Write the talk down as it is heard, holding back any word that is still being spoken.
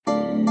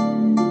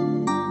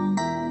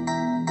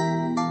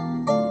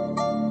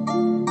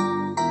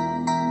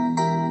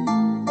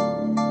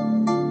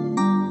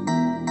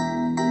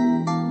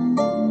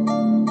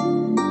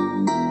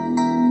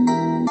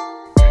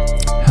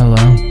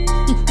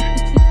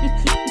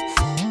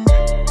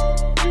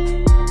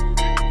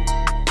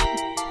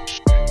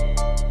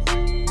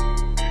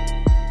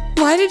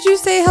Why did you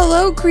say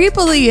hello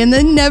creepily and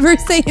then never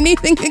say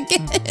anything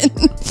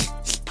again?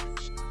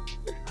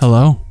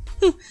 Hello,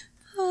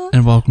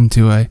 and welcome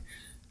to a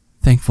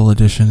thankful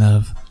edition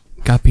of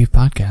Got Beef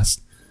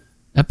Podcast,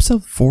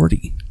 episode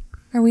 40.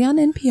 Are we on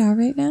NPR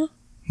right now?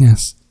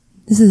 Yes.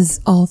 This is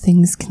All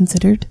Things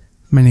Considered.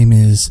 My name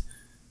is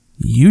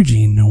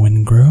Eugene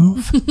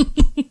Wingrove.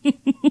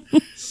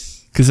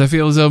 Because I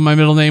feel as though my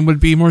middle name would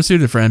be more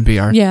suited for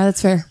NPR. Yeah,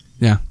 that's fair.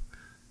 Yeah.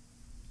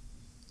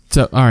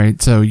 So, all right.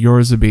 So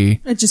yours would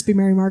be It'd just be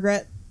Mary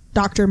Margaret.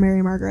 Dr.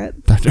 Mary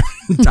Margaret. Dr.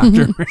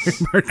 Mary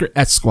Margaret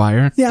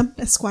Esquire. Yeah,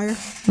 Esquire.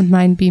 Would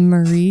mine be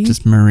Marie?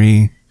 Just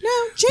Marie. No,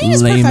 Jane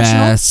is Lame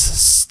professional. ass,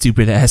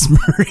 stupid ass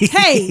Marie.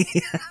 Hey!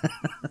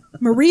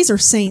 Maries are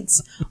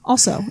saints.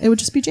 Also, it would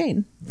just be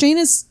Jane. Jane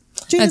is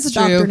That's a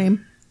doctor true.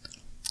 name.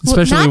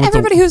 Especially not with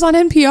everybody who's on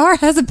NPR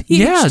has a PhD.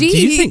 Yeah, do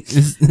you think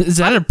is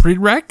that a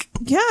prereq?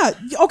 Yeah.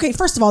 Okay,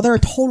 first of all, they're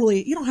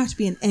totally... You don't have to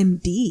be an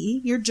MD.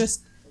 You're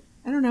just...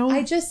 I don't know.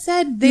 I just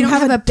said they you don't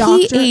have a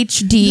doctorate-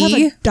 PhD. You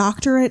have a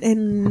doctorate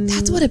in...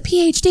 That's what a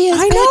PhD is,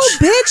 I know,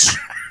 bitch!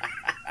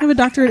 I have a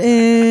doctorate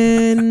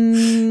in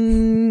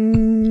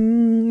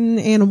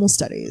animal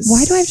studies.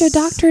 Why do I have to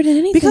doctorate in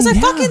anything? Because I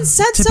fucking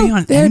said to so. be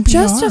on They're NPR.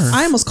 just a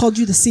I almost called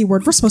you the C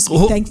word. We're supposed to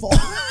be thankful.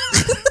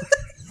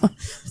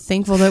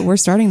 Thankful that we're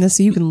starting this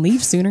so you can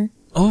leave sooner.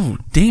 Oh,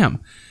 damn.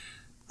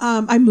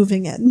 I'm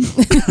moving in.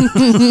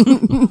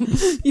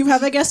 You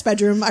have a guest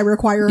bedroom. I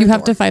require You a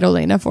have door. to fight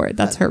Elena for it.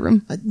 That's her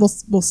room.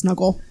 We'll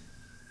snuggle.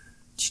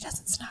 She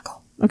doesn't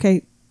snuggle.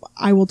 Okay,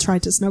 I will try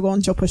to snuggle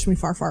and she'll push me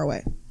far, far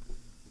away.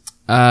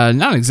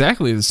 Not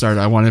exactly the start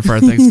I wanted for our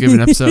Thanksgiving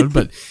episode,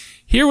 but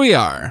here we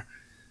are.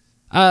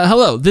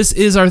 Hello, this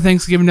is our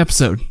Thanksgiving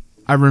episode.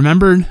 I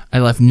remembered, I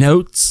left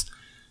notes.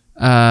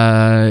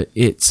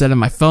 It said on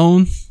my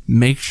phone,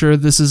 make sure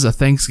this is a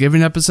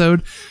Thanksgiving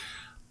episode.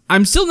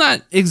 I'm still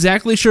not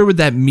exactly sure what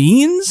that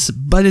means,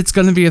 but it's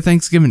going to be a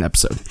Thanksgiving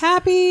episode.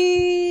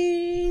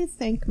 Happy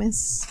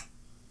Thankmas.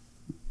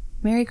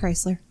 Mary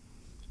Chrysler.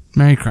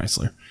 Merry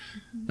Chrysler.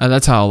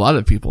 That's how a lot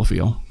of people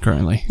feel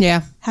currently.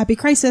 Yeah. Happy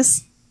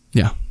Crisis.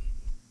 Yeah.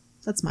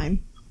 That's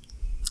mine.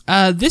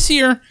 This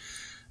year,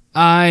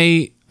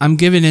 I'm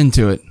giving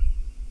into it.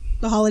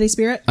 The holiday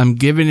spirit. I'm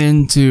giving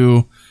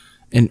into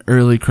an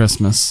early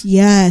Christmas.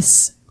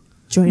 Yes.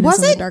 Join us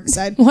Was on it the dark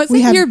side.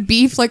 Wasn't your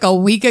beef like a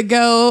week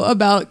ago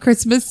about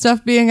Christmas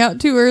stuff being out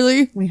too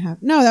early? We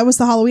have. No, that was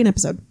the Halloween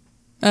episode.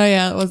 Oh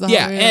yeah, it was.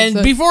 Yeah,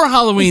 and before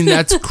Halloween,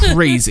 that's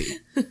crazy.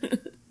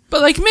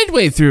 But like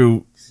midway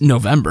through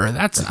November,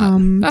 that's not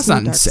To the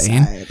dark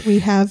insane. side. We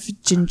have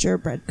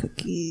gingerbread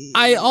cookies.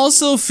 I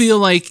also feel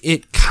like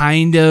it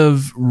kind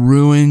of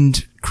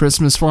ruined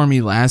Christmas for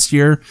me last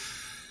year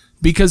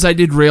because I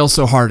did rail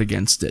so hard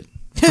against it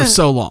for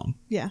so long.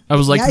 Yeah. I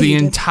was like Yeah, the you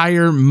did.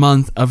 entire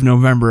month of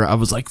November, I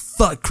was like,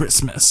 fuck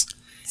Christmas.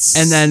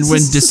 And then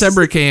when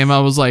December came, I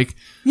was like,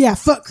 Yeah,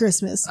 fuck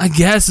Christmas. I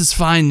guess it's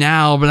fine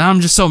now, but I'm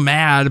just so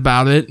mad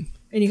about it.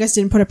 And you guys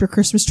didn't put up your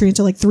Christmas tree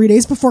until like 3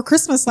 days before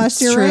Christmas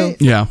last year, true.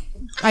 right? Yeah.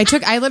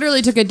 I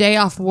literally took a day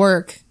off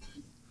work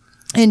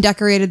and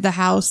decorated the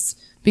house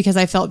because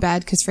I felt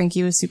bad because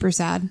Frankie was super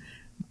sad.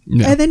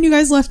 Yeah. And then you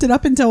guys left it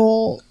up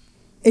until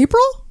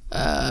April?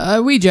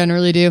 We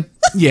generally do.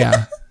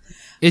 Yeah.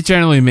 It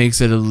generally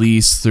makes it at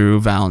least through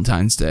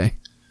Valentine's Day.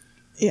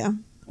 Yeah.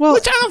 Well,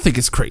 Which I don't think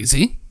is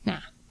crazy.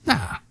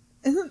 Nah.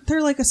 isn't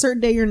there like a certain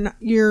day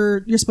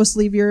you're supposed to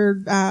leave your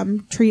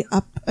tree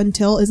up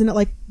until? Isn't it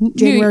like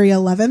January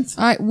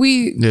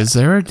 11th? Is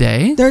there a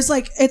day? There's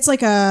like it's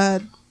like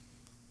a.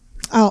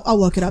 I'll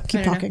look it up.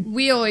 Keep talking.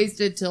 We always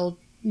did till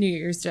New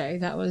Year's Day.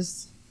 That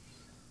was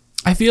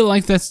I feel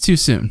like that's too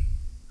soon.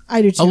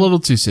 I do too. A little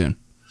too soon.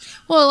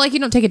 well, like you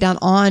don't take it down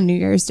on New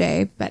Year's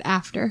Day, but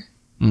after.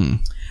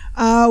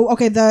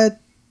 Okay. The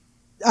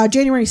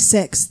January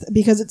 6th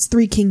because it's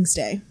Three Kings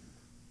Day.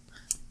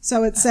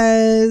 So it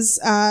says.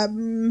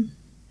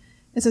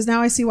 It says,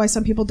 now I see why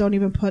some people don't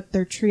even put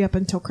their tree up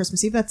until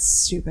Christmas Eve. That's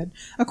stupid.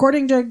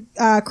 According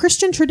to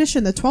Christian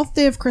tradition, the 12th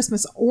day of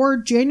Christmas, or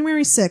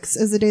January 6th,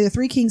 is the day the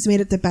three kings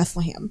made it to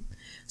Bethlehem.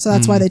 So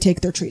that's why they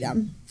take their tree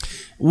down.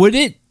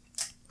 Wouldn't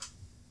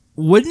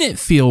it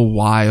feel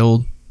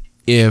wild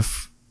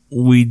if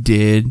we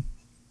did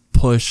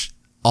push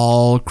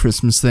all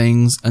Christmas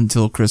things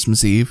until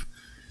Christmas Eve?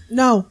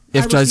 No.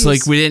 If I just refuse.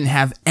 like we didn't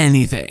have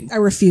anything. I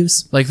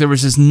refuse. Like there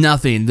was just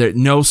nothing.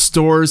 No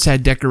stores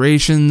had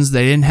decorations.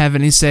 They didn't have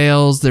any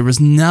sales. There was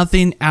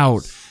nothing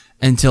out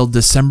until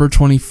December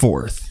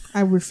 24th. I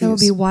refuse. That would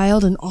be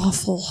wild and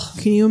awful.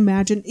 Can you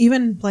imagine?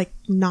 Even like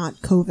not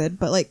COVID,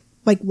 but like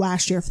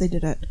last year if they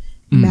did it.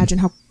 Imagine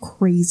how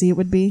crazy it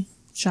would be.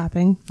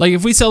 Shopping. Like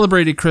if we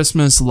celebrated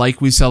Christmas like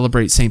we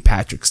celebrate St.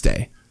 Patrick's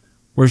Day,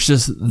 where it's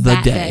just the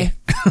That day.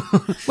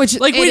 Which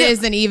Like, it we don't-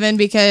 isn't even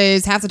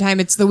because half the time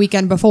it's the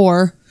weekend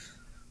before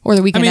or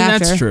the I weekend mean,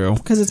 after. that's true.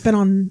 Because it's been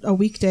on a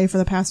weekday for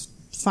the past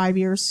 5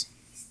 years.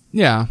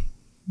 Yeah.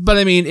 But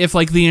I mean, if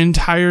like the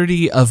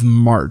entirety of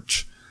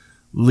March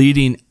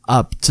leading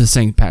up to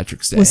St.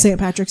 Patrick's Day Was St.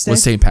 Patrick's Day?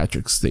 was St.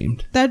 Patrick's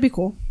themed. That'd be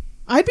cool.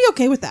 I'd be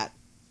okay with that.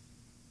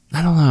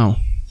 I don't know.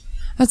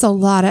 That's a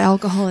lot of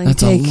alcohol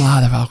That's intake. a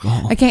lot of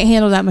alcohol. I can't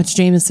handle that much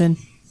Jameson.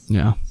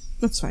 Yeah.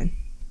 That's fine.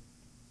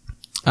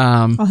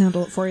 I'll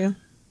handle it for you.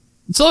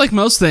 So like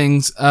most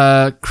things,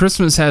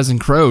 Christmas has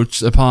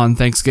encroached upon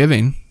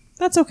Thanksgiving,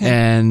 That's okay.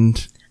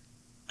 and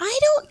I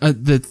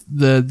don't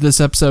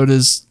this episode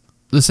is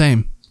the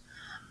same.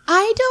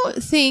 I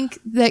don't think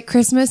that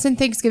Christmas and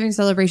Thanksgiving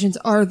celebrations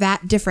are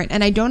that different.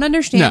 And I don't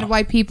understand No.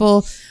 why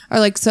people are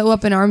like so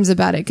up in arms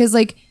about it. Cause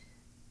like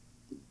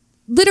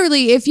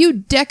literally if you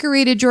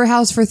decorated your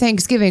house for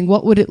Thanksgiving,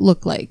 what would it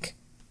look like?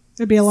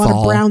 There'd be a lot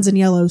Fall. of browns and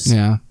yellows.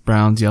 Yeah,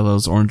 browns,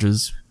 yellows,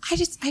 oranges. I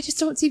just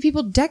don't see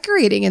people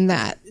decorating in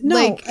that. No,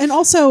 Like, and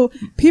also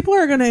people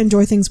are going to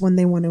enjoy things when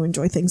they want to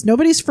enjoy things.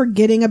 Nobody's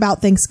forgetting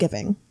about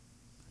Thanksgiving.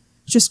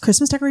 It's just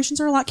Christmas decorations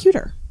are a lot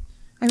cuter.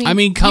 I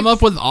mean, come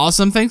up with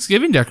awesome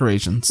Thanksgiving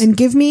decorations. And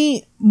give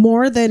me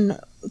more than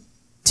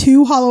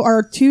two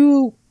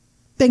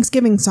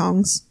Thanksgiving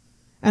songs,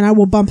 and I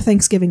will bump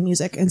Thanksgiving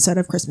music instead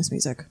of Christmas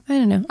music. I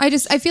don't know. I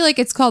feel like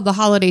it's called the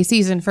holiday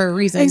season for a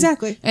reason.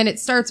 Exactly. And it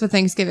starts with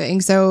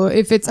Thanksgiving. So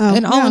if it's Oh,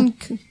 an all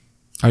yeah.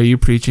 Are you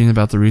preaching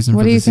about the reason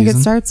what for do the you think season?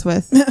 it starts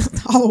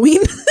with? Halloween?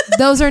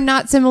 Those are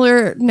not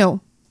similar. No,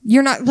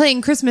 you're not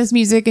playing Christmas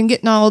music and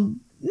getting all.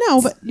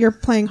 No, but you're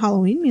playing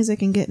Halloween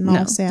music and getting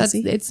all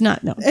sassy. It's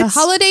not. No, the It's-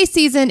 holiday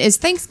season is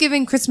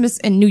Thanksgiving, Christmas,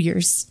 and New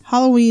Year's.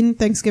 Halloween,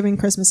 Thanksgiving,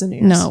 Christmas, and New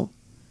Year's. No.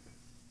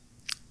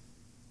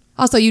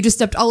 Also, you just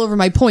stepped all over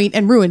my point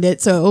and ruined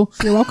it. So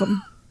You're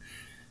welcome.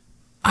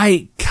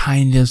 I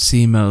kind of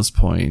see Mo's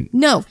point.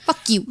 no,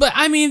 fuck you. But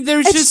I mean,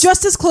 there's It's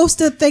just as close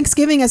to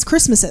Thanksgiving as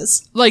Christmas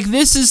is. like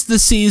this is the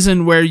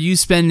season where you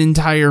spend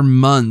entire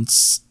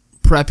months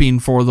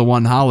prepping for the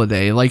one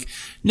holiday. Like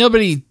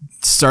nobody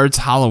starts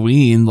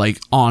Halloween like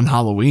on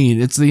Halloween.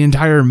 It's the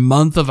entire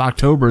month of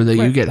October that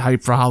you get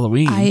hyped for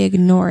Halloween. I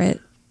ignore it.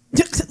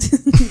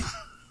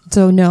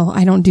 So no,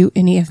 I don't do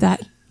any of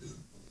that.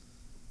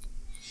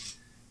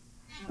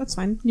 That's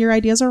fine. Your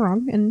ideas are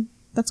wrong, and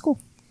that's cool.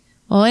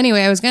 Well,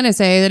 anyway, I was going to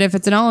say that if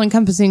it's an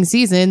all-encompassing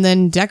season,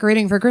 then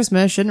decorating for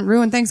Christmas shouldn't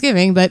ruin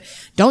Thanksgiving, but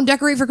don't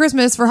decorate for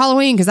Christmas for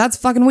Halloween because that's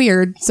fucking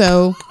weird.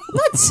 So I'm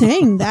not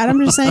saying that.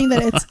 I'm just saying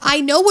that it's... I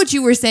know what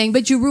you were saying,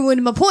 but you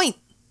ruined my point.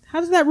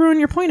 How does that ruin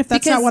your point if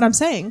that's Because- not what I'm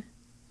saying?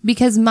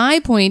 Because my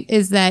point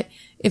is that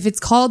if it's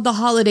called the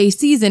holiday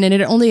season and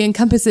it only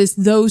encompasses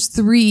those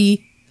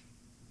 3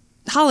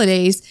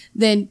 holidays,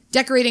 then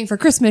decorating for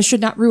Christmas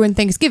should not ruin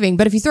Thanksgiving.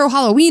 But if you throw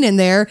Halloween in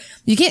there,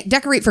 you can't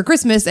decorate for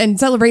Christmas and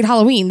celebrate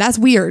Halloween. That's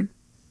weird.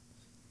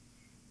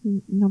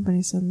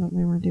 Nobody said that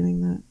we were doing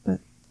that,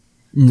 but...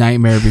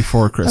 Nightmare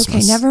Before Christmas.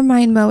 Okay, never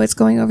mind, Mo. It's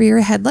going over your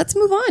head. Let's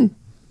move on.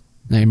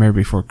 Nightmare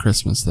Before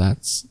Christmas.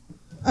 That's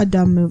A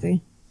dumb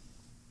movie.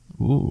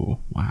 ooh,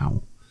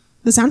 wow.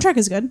 The soundtrack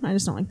is good. I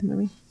just don't like the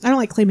movie. I don't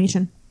like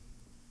claymation.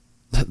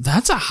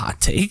 That's a hot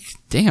take.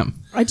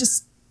 Damn.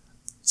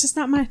 It's just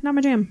not my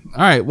jam.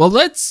 All right, well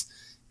let's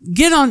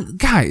get on,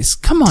 guys.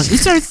 Come on,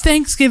 it's our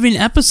Thanksgiving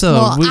episode.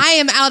 Well, I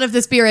am out of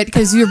the spirit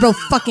because you're both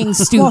fucking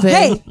stupid.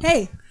 Well,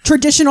 hey,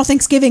 traditional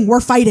Thanksgiving,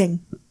 we're fighting.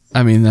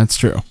 I mean, that's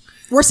true.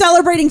 We're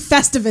celebrating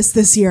Festivus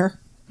this year.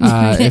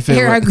 If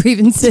Air our it,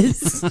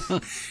 grievances.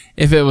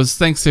 if it was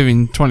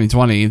Thanksgiving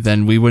 2020,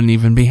 then we wouldn't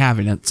even be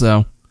having it.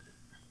 So,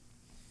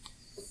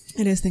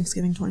 It is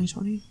Thanksgiving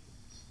 2020.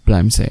 but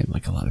I'm saying,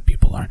 like, a lot of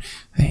people are.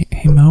 Hey,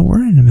 Mo,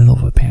 we're in the middle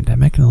of a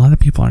pandemic, and a lot of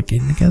people aren't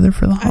getting together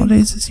for the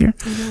holidays this year.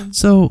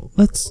 So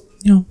let's,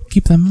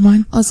 keep them in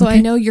mind. Also, okay?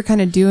 I know you're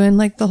kind of doing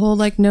like the whole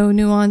like no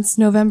nuance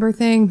November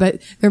thing, but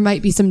there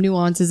might be some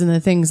nuances in the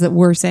things that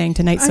we're saying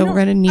tonight. So we're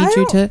going to need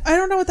you to. I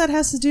don't know what that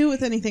has to do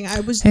with anything. I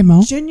was Hey,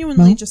 Mo.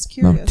 genuinely Mo, just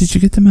curious. Mo, did you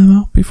get the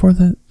memo before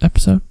the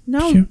episode? No.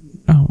 Did you?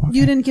 Oh, okay.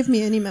 You didn't give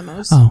me any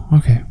memos. Oh,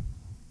 okay.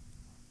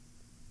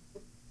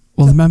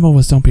 Well, the memo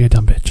was don't be a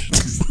dumb bitch.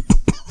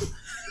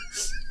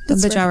 Dumb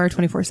bitch hour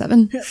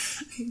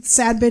 24/7.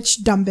 Sad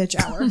bitch, dumb bitch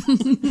hour.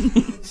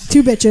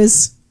 2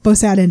 bitches, both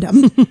sad and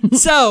dumb.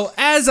 So,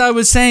 as I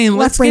was saying,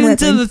 let's brain get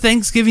into ripping. the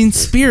Thanksgiving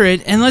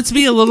spirit and let's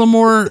be a little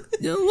more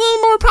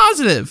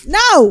positive.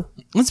 No!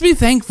 Let's be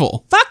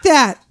thankful. Fuck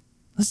that!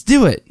 Let's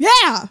do it.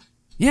 Yeah!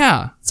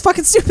 Yeah. It's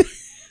fucking stupid.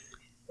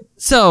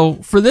 So,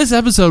 for this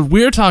episode,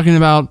 we're talking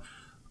about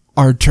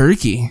our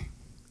turkey,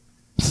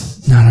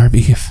 not our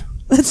beef.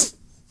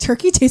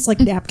 Turkey tastes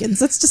like napkins.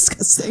 That's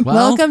disgusting. Well,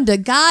 Welcome to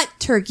Got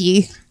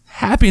Turkey.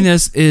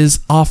 happiness is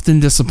often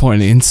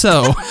disappointing.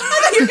 So, I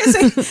thought you were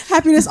going to say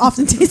happiness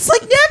often tastes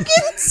like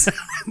napkins.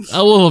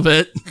 a little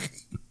bit.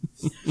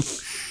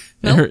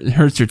 It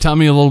hurts your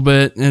tummy a little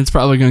bit, and it's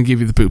probably going to give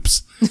you the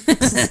poops.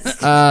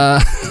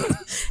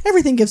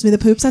 Everything gives me the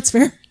poops. That's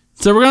fair.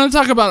 So, we're going to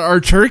talk about our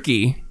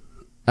turkey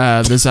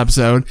this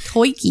episode.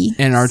 Toiki.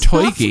 And our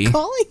toiki. Stop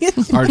calling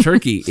it. Our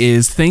turkey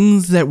is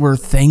things that we're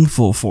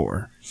thankful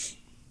for.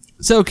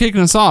 So, kicking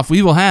us off,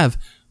 we will have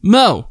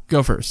Mo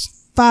go first.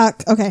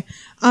 Fuck. Okay.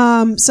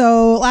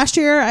 So last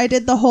year I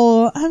did the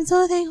whole I'm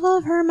so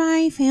thankful for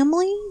my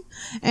family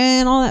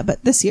and all that,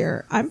 but this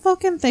year I'm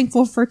fucking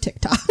thankful for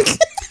TikTok.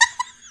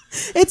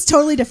 It's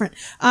totally different.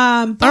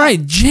 All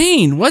right,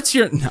 Jane, what's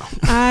your no?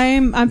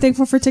 I'm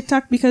thankful for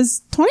TikTok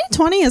because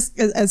 2020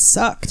 has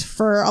sucked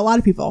for a lot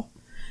of people,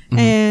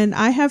 and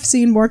I have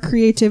seen more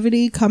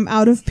creativity come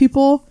out of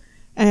people,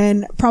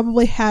 and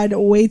probably had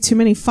way too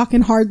many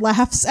fucking hard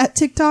laughs at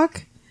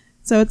TikTok.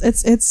 So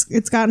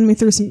it's gotten me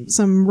through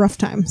some rough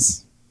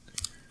times.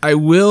 I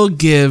will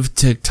give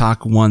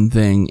TikTok one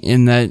thing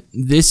in that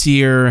this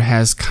year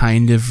has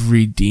kind of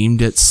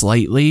redeemed it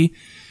slightly,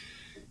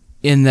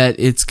 in that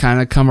it's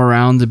kind of come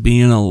around to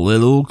being a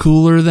little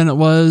cooler than it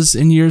was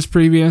in years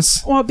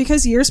previous. Well,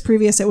 because years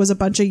previous, it was a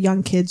bunch of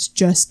young kids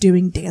just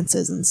doing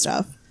dances and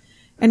stuff.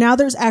 And now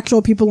there's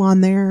actual people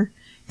on there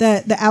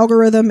that the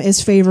algorithm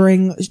is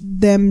favoring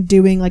them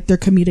doing like their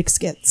comedic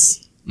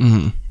skits.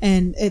 Mm-hmm.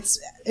 And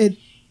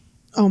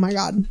oh my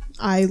God,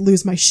 I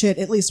lose my shit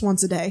at least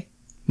once a day.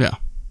 Yeah.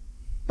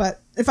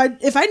 But if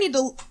I need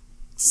to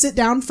sit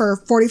down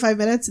for 45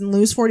 minutes and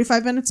lose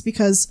 45 minutes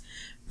because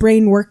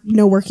brain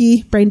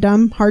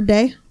dumb, hard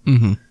day,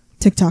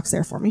 TikTok's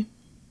there for me.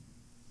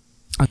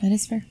 That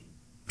is fair.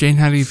 Jane,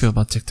 how do you feel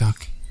about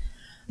TikTok?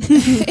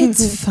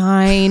 It's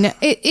fine.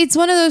 It's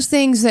one of those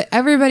things that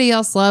everybody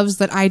else loves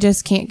that I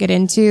just can't get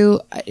into.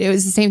 It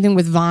was the same thing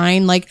with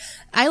Vine. Like,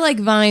 I like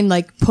Vine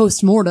like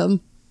post-mortem.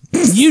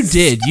 You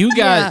did. You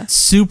got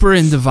super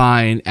into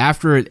Vine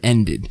after it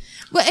ended.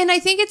 Well, and I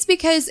think it's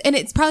because, and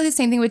it's probably the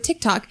same thing with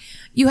TikTok,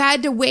 you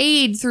had to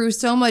wade through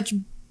so much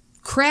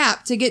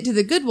crap to get to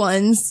the good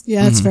ones.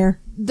 Yeah, that's fair.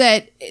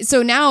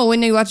 So now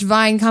when you watch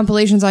Vine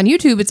compilations on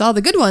YouTube, it's all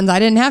the good ones. I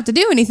didn't have to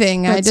do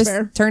anything. That's I just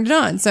fair. turned it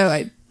on.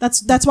 So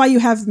That's why you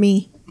have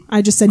me.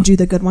 I just send you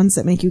the good ones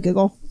that make you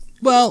giggle.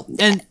 Well,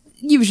 and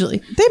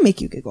usually They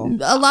make you giggle.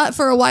 a lot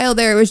for a while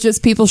there, it was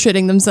just people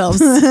shitting themselves.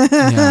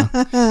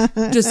 yeah.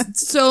 Just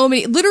so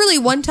many. Literally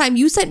one time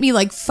you sent me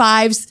like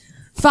five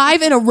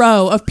in a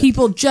row of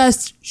people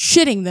just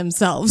shitting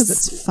themselves.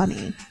 Because it's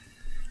funny.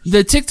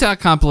 The TikTok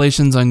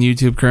compilations on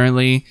YouTube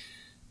currently,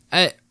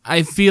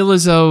 I feel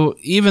as though,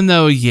 even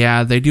though,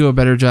 they do a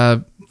better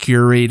job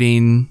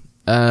curating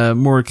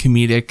more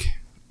comedic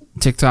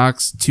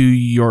TikToks to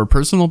your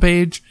personal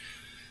page,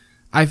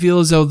 I feel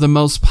as though the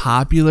most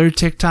popular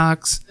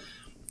TikToks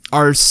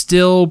are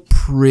still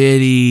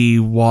pretty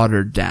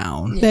watered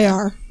down. They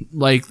are.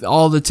 Like,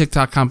 all the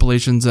TikTok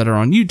compilations that are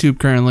on YouTube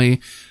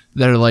currently,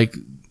 that are like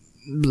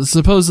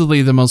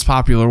supposedly the most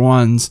popular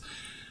ones,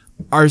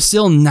 are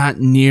still not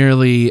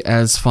nearly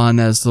as fun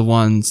as the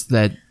ones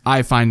that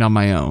I find on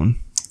my own.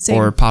 Same.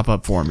 Or pop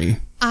up for me.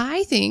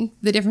 I think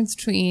the difference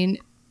between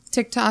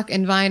TikTok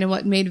and Vine and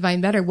what made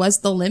Vine better was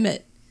the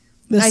limit.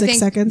 The I 6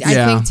 seconds. I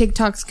Yeah. think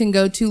TikToks can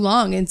go too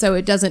long, and so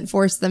it doesn't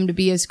force them to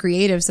be as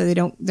creative, so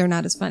they're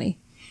not as funny.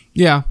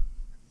 Yeah.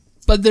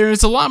 But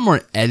there's a lot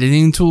more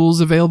editing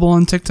tools available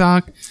on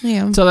TikTok.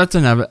 Yeah. So that's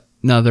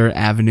another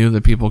avenue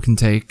that people can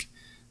take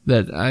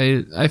that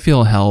I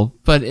feel help,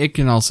 but it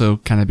can also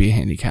kind of be a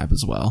handicap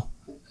as well.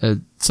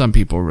 Some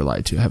people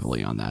rely too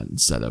heavily on that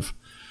instead of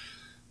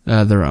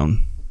their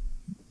own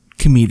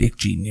comedic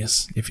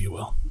genius, if you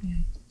will.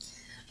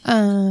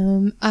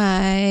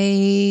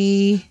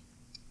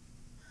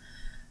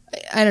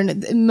 I don't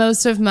know.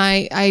 Most of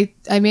I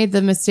made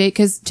the mistake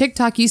because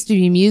TikTok used to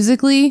be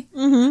Musical.ly,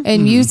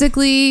 and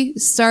Musical.ly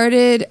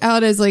started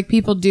out as like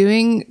people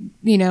doing,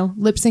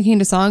 lip syncing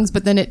to songs,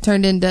 but then it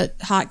turned into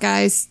hot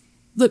guys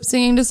lip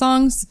singing to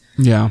songs.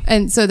 Yeah.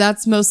 And so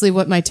that's mostly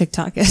what my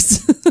TikTok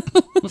is.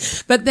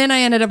 But then I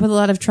ended up with a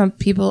lot of Trump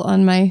people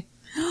on my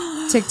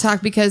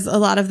TikTok because a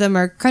lot of them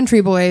are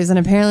country boys, and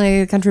apparently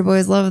the country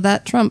boys love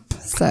that Trump.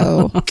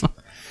 So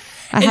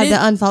I had to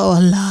unfollow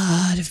a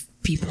lot of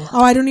people.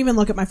 Oh, I don't even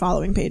look at my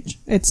following page.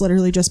 It's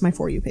literally just my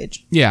For You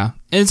page. Yeah.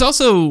 And it's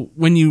also,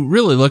 when you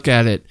really look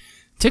at it,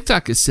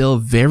 TikTok is still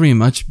very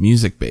much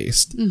music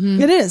based.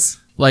 It is.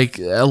 Like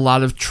a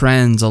lot of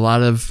trends, a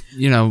lot of,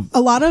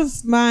 A lot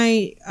of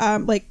my,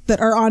 that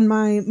are on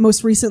my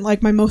most recent,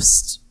 my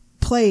most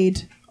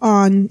played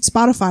on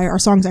Spotify are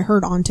songs I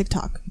heard on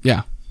TikTok.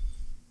 yeah.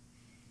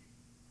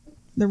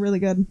 They're really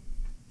good.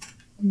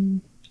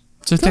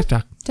 So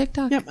TikTok.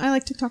 TikTok. Yep, I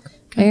like TikTok.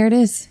 There it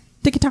is.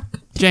 TikTok.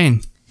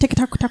 Jane.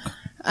 TikTok.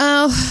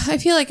 Oh, I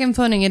feel like I'm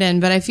phoning it in,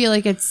 but I feel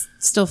like it's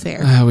still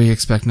fair. We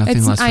expect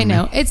nothing less from I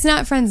know. you. It's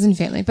not friends and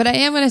family, but I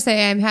am going to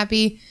say I'm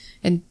happy,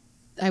 and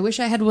I wish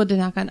I had wood to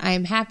knock on. I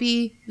am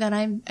happy that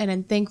I'm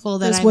thankful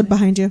that There's I'm wood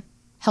behind you.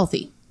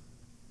 healthy.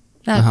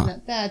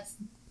 That's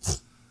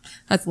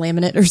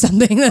laminate or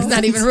something. That's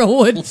not even real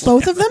wood.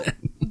 Both of them?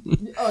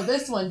 Oh,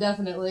 this one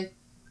definitely.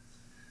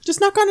 Just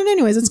knock on it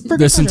anyways. It's for good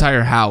This pleasure.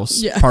 entire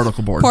house, Yeah.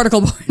 particle board.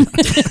 Particle board.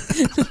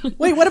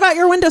 Wait, what about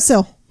your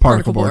windowsill?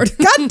 Particle board.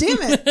 God damn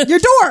it. Your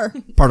door.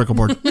 Particle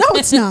board. No,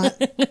 it's not.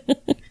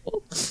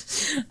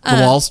 The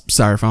walls,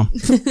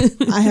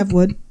 styrofoam. I have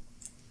wood.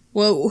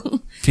 Whoa.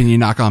 Can you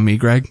knock on me,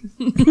 Greg?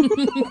 God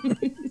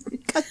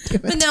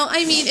damn But it. no,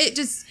 I mean,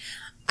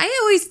 I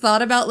always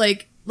thought about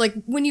like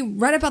when you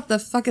read about the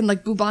fucking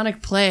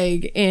bubonic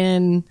plague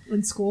in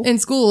school.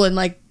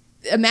 and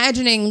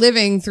imagining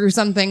living through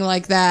something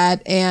like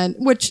that, and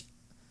which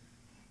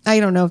I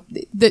don't know,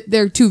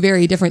 they're two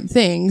very different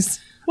things.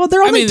 Well,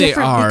 they're only mean, they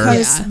different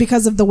are.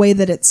 because of the way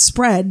that it's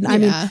spread. I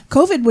mean, Yeah.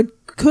 COVID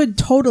could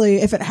totally,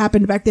 if it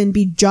happened back then,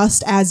 be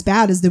just as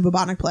bad as the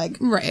bubonic plague.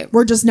 Right.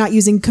 We're just not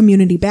using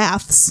community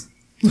baths,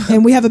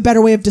 and we have a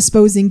better way of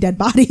disposing dead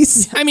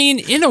bodies. I mean,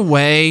 in a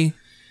way,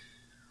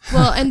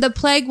 Well, and the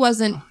plague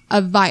wasn't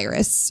a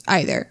virus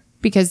either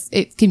because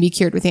it can be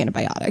cured with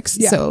antibiotics.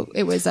 Yeah. So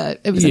it was an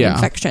Yeah.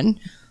 infection.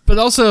 but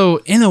also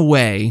in a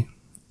way,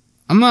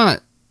 I'm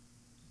not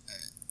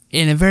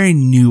in a very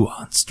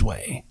nuanced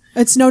way.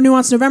 It's no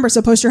nuance November,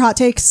 so post your hot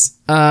takes.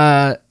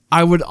 I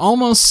would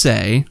almost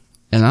say,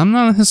 and I'm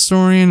not a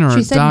historian or She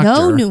a said doctor,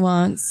 no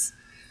nuance.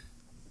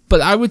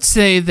 but I would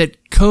say that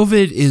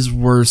COVID is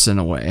worse in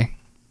a way.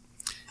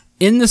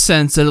 In the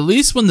sense that at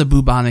least when the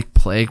bubonic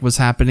plague was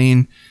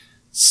happening,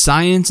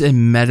 science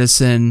and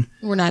medicine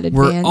We're not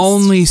were advanced.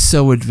 only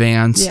so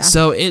advanced. Yeah.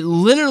 So it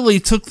literally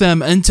took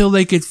them until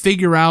they could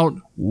figure out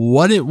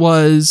what it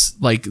was,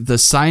 like the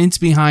science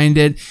behind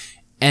it,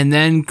 and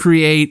then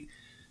create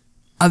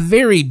a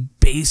very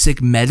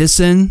basic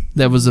medicine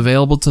that was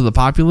available to the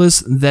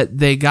populace that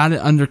they got it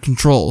under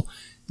control.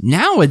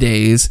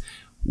 Nowadays,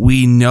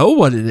 we know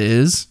what it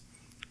is.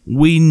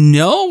 We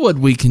know what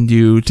we can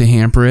do to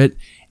hamper it,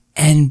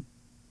 and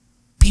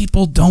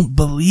people don't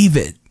believe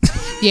it.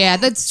 Yeah,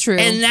 that's true.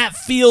 And that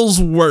feels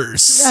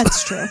worse.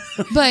 That's true.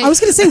 but I was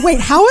going to say,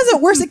 wait, how is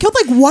it worse? It killed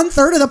like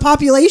 1/3 of the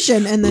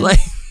population, and then Like,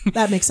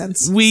 that makes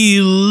sense.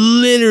 we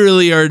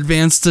literally are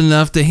advanced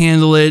enough to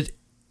handle it,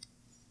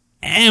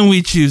 and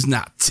we choose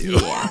not to.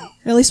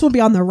 At least we'll be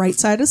on the right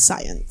side of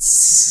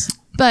science.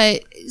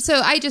 But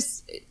so I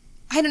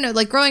don't know,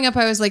 like growing up,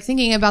 I was like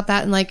thinking about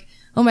that and like,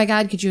 oh my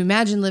God, could you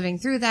imagine living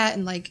through that?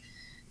 And like,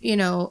 you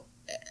know,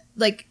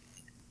 like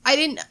I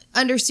didn't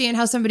understand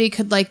how somebody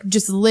could like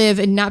just live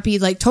and not be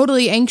like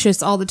totally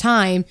anxious all the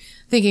time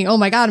thinking, oh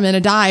my God, I'm going to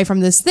die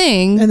from this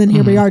thing. And then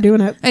here we are doing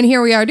it. And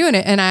here we are doing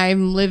it. And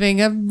I'm living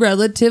a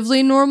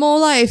relatively normal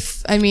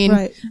life. I mean,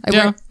 Right.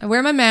 I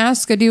wear my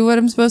mask. I do what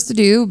I'm supposed to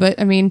do. But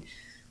I mean,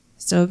 I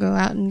still go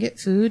out and get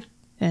food.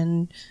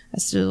 And I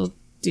still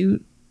do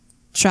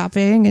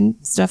shopping and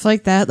stuff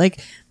like that.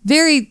 Like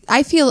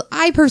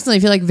I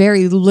personally feel like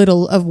very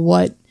little of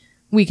what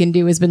we can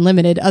do has been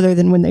limited other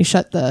than when they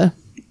shut the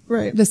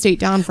state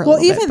down for a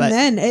little bit. Well,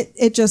 even then,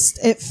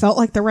 it felt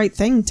like the right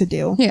thing to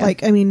do. Yeah.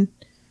 Like, I mean,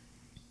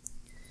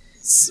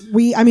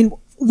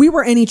 we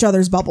were in each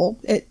other's bubble.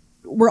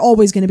 We're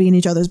always going to be in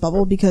each other's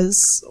bubble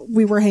because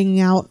we were hanging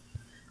out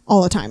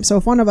all the time. So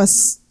if one of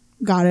us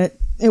got it,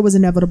 it was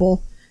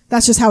inevitable.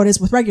 That's just how it is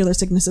with regular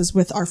sicknesses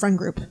with our friend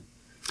group.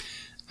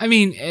 I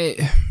mean,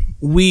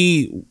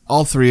 we,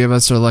 all three of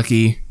us are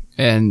lucky,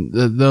 and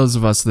those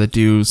of us that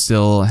do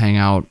still hang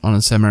out on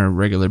a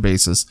semi-regular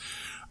basis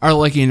are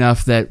lucky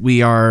enough that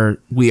we are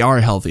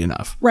healthy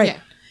enough. Right. Yeah.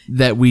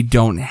 That we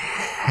don't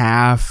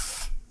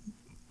have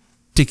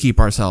to keep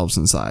ourselves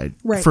inside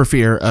Right. for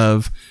fear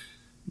of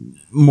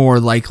more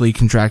likely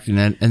contracting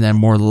it and then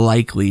more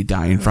likely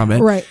dying from it.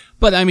 Right.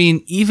 But I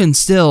mean, even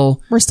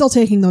still, We're still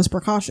taking those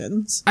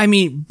precautions. I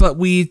mean, but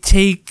we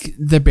take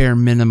the bare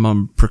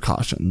minimum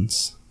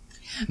precautions.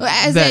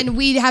 As that- in,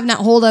 we have not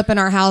holed up in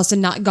our house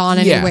and not gone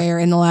Yeah. anywhere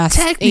in the last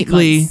 8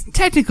 months.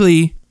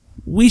 Technically,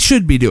 we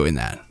should be doing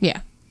that. Yeah.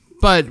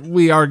 But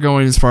we are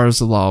going as far as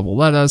the law will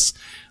let us,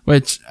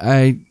 which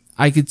I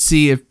could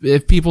see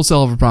if people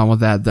still have a problem with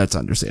that, that's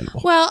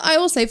understandable. Well, I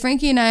will say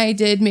Frankie and I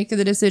did make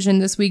the decision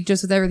this week,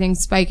 just with everything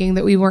spiking,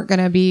 that we weren't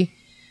going to be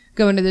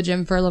going to the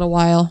gym for a little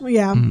while.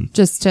 Yeah.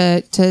 Just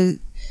to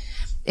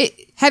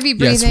heavy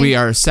breathing. Yes, we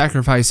are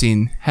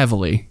sacrificing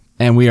heavily,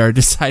 and we are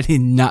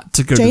deciding not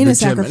to go Jane to the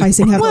is gym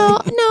sacrificing anymore.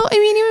 heavily. Well, no, I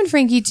mean, even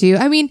Frankie too.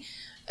 I mean,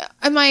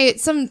 am I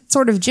some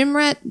sort of gym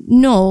rat?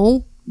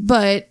 No,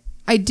 but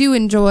I do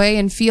enjoy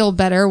and feel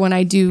better when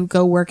I do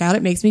go work out.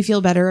 It makes me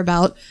feel better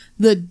about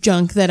the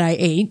junk that I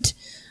ate.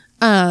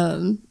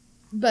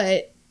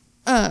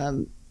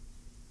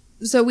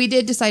 So we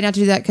did decide not to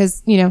do that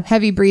because,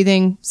 heavy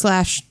breathing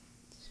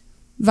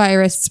 /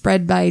 virus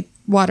spread by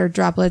water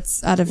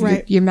droplets out of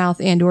Right. your mouth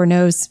and or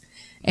nose.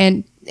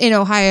 And in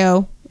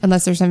Ohio, in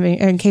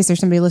case there's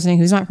somebody listening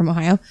who's not from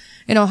Ohio,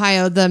 in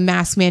Ohio, the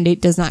mask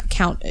mandate does not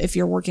count if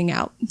you're working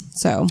out.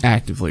 So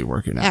Actively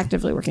working out.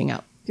 actively working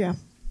out. Yeah.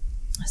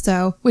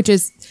 So, which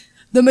is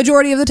the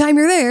majority of the time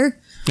you're there.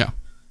 Yeah.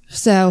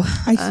 So,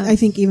 I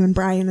think even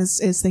Brian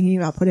is thinking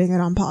about putting it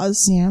on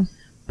pause. yeah.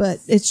 But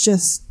it's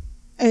just,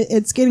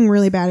 it's getting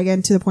really bad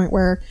again to the point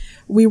where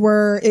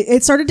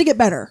it started to get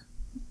better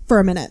for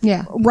a minute.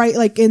 Yeah. Right.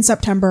 Like in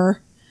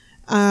September,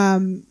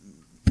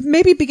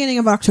 maybe beginning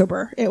of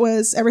October,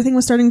 everything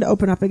was starting to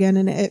open up again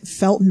and it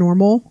felt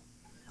normal,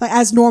 like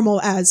as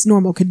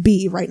normal could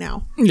be right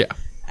now. Yeah.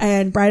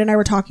 And Brian and I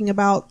were talking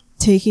about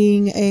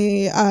taking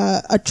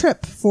a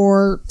trip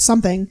for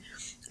something.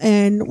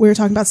 And we were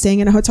talking about staying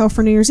in a hotel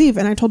for New Year's Eve.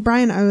 And I told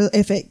Brian,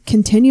 if it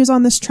continues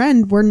on this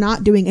trend, we're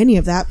not doing any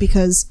of that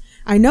because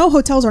I know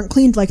hotels aren't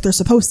cleaned like they're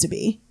supposed to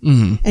be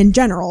in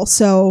general.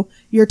 So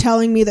you're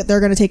telling me that they're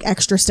going to take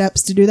extra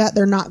steps to do that.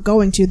 They're not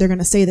going to. They're going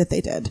to say that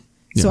they did.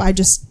 So it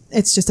just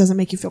doesn't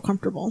make you feel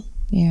comfortable.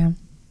 Yeah.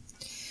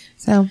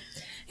 So,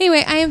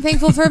 Anyway, I am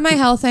thankful for my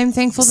health. I'm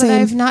thankful that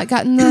Same. I've not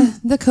gotten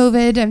the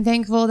COVID. I'm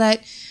thankful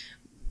that,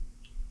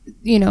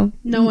 you know,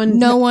 No one-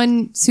 no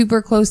one super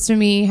close to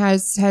me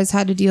has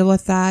had to deal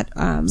with that.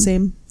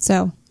 Same.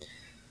 So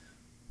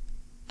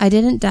I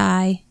didn't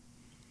die.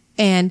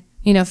 And,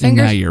 you know, And now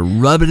fingers you're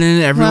rubbing it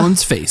in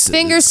everyone's faces.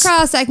 fingers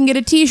crossed I can get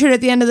a t-shirt at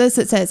the end of this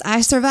that says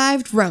I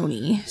survived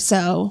Roni.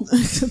 So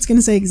It's going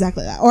to say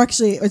exactly that. Or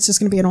actually, it's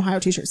just going to be an Ohio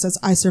t-shirt that says,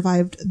 I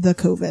survived the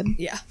COVID.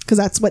 yeah, Because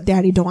that's what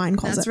Daddy DeWine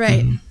calls that's it.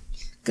 right.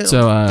 Good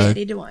So, old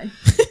Daddy DeWine.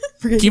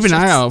 Forget Keep your an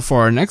eye shirts. out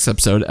for our next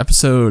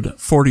episode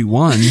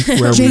 41,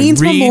 where Jane's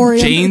we read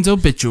memoriam. Jane's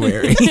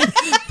obituary.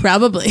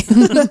 Probably.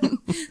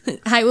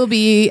 I will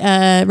be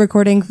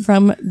recording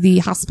from the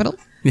hospital.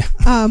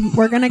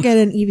 We're going to get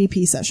an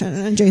EVP session,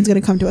 and Jane's going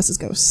to come to us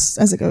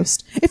as a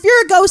ghost. If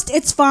you're a ghost,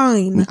 it's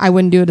fine. I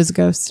wouldn't do it as a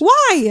ghost.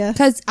 Why? You're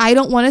Because I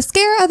don't want to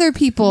scare other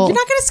people. not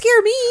going to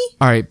scare me.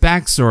 All right,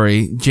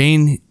 backstory.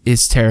 Jane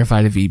is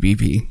terrified of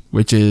EVP,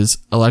 which is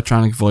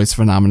electronic voice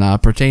phenomena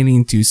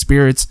pertaining to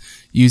spirits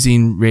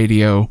using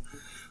radio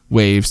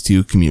waves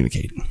to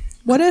communicate.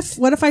 What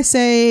if I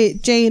say,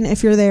 Jane,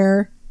 if you're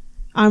there,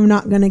 I'm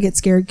not going to get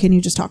scared. Can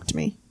you just talk to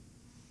me?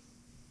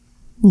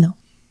 No.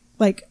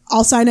 Like,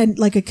 I'll sign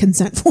a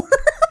consent form.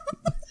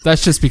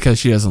 That's just because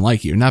she doesn't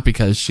like you, not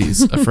because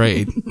she's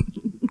afraid.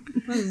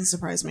 That doesn't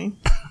surprise me.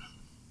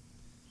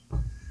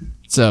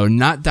 So,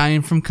 not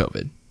dying from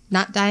COVID.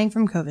 Not dying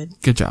from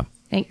COVID. Good job.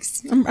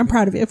 Thanks. I'm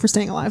proud of you for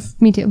staying alive.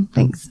 Me too.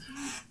 Thanks.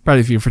 Proud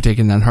of you for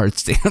taking that hard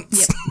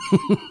stance.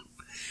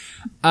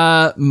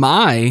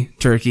 My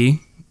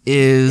turkey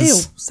is...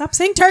 Ew, stop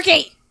saying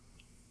turkey.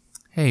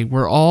 Hey,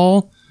 we're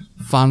all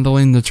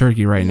fondling the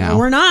turkey right now.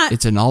 we're not.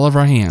 It's in all of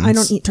our hands. I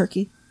don't eat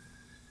turkey.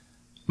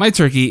 My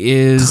turkey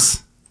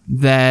is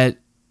that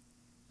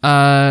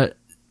Johnny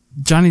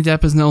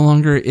Depp is no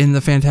longer in the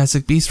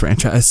Fantastic Beasts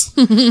franchise.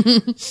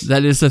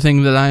 That is the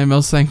thing that I am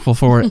most thankful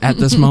for at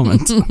this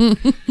moment.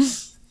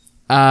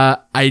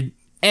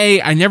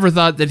 I never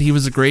thought that he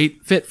was a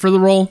great fit for the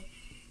role.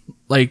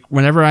 Like,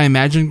 whenever I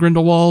imagined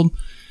Grindelwald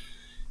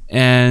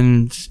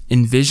and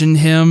envisioned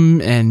him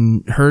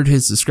and heard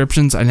his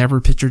descriptions, I never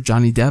pictured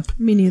Johnny Depp.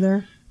 Me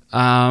neither.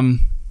 I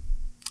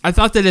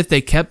thought that if they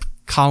kept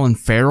Colin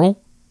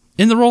Farrell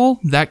in the role,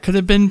 that could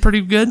have been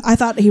pretty good. I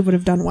thought he would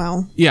have done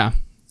well. Yeah.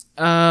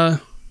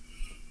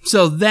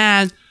 So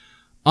that,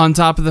 on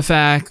top of the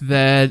fact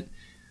that,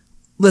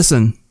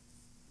 listen,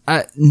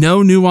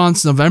 no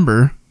nuance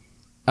November.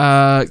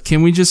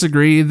 Can we just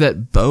agree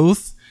that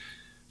both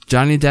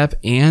Johnny Depp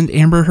and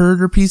Amber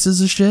Heard are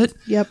pieces of shit?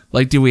 Yep.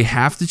 Like, do we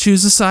have to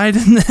choose a side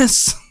in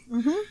this?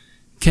 Mm-hmm.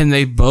 Can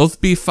they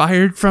both be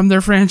fired from their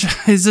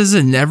franchises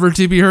and never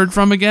to be heard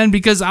from again?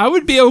 Because I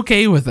would be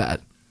okay with that.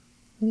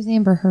 Who's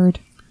Amber Heard?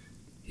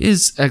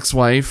 His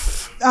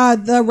ex-wife.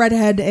 The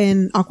redhead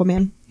in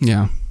Aquaman.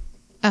 Yeah.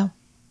 Oh.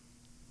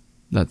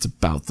 That's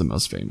about the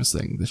most famous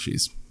thing that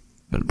she's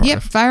been a part Yep.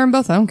 of. Fire them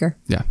both. I don't care.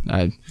 Yeah.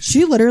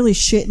 She literally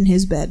shit in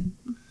his bed.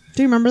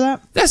 Do you remember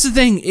that? That's the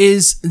thing,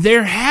 is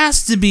there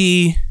has to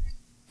be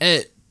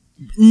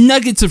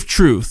nuggets of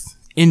truth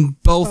in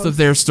both of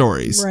their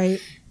stories.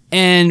 Right.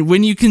 And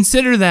when you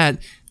consider that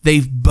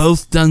they've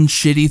both done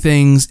shitty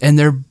things and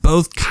they're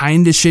both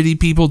kind of shitty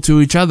people to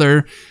each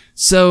other,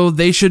 so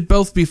they should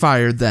both be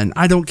fired then.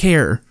 I don't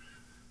care.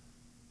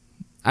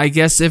 I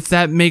guess if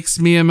that makes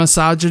me a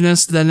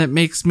misogynist, then it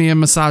makes me a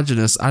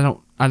misogynist. I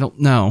don't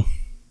know.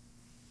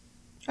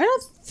 I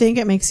don't think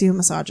it makes you a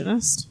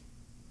misogynist.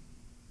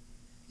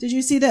 Did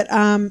you see that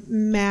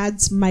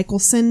Mads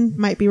Mikkelsen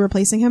might be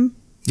replacing him?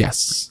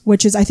 Yes.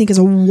 Which is, I think, is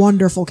a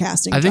wonderful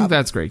casting I think job.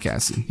 that's great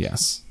casting.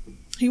 Yes.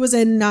 He was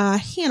in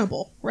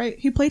Hannibal, right?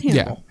 He played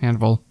Hannibal. Yeah,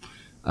 Hannibal.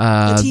 The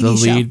TV The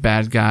show. lead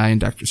bad guy in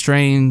Doctor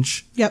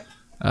Strange. Yep.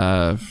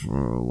 A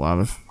lot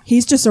of...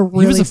 He's just a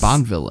really... He was a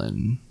Bond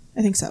villain,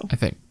 I think so. I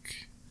think.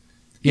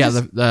 Yeah,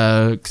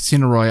 the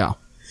Casino Royale.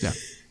 Yeah.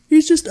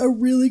 He's just a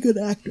really good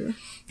actor.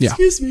 Yeah.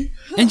 Excuse me.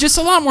 And just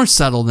a lot more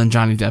subtle than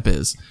Johnny Depp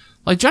is.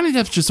 Like, Johnny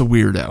Depp's just a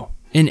weirdo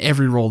in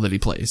every role that he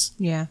plays.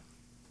 Yeah.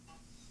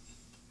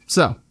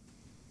 So.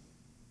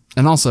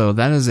 And also,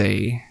 that's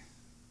a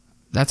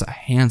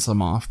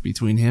handsome off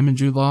between him and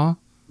Jude Law.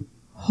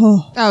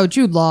 Oh,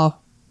 Jude Law.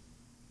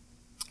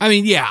 I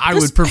mean, yeah, I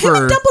would Him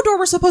prefer... and Dumbledore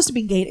were supposed to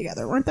be gay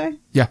together, weren't they?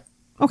 Yeah.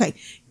 Okay.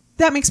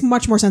 That makes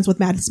much more sense with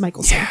Mads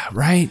Mikkelsen. Yeah,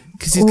 right?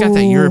 Because he's got that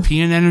Oh.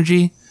 European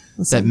energy that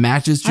Listen,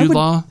 matches I Jude would,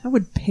 Law. I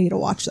would pay to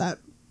watch that.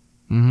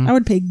 Mm-hmm. I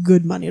would pay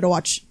good money to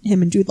watch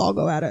him and Jude Law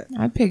go at it.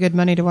 I'd pay good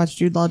money to watch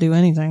Jude Law do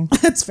anything.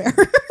 That's fair.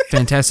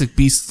 Fantastic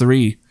Beasts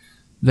 3.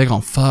 They're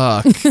gonna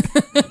fuck.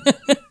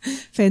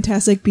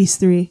 Fantastic Beasts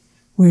 3.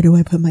 Where do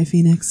I put my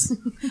phoenix?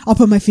 I'll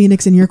put my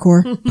phoenix in your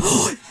core.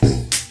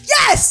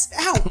 Yes!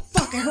 Ow!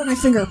 Fuck, I hurt my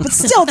finger. But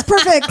still, it's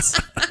perfect.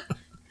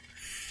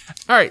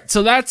 All right,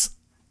 so that's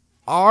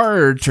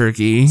our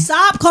turkey,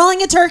 Stop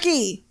calling it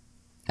turkey.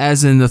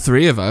 as in the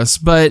three of us,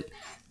 but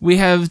we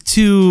have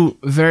two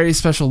very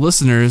special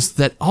listeners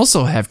that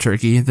also have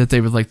turkey that they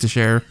would like to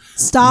share with the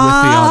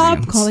Stop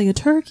audience. calling it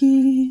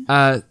turkey.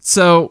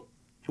 So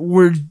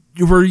we're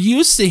we're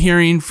used to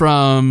hearing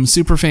from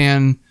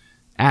superfan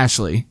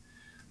Ashley,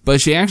 but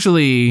she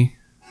actually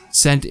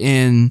sent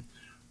in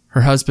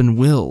her husband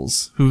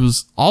Wills,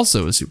 who's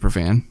also a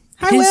superfan.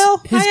 Hi, Will.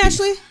 his Hi, beef.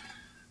 Ashley.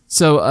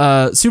 So,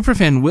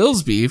 superfan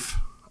Will's beef,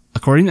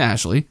 according to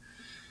Ashley,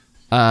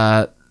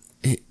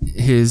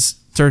 his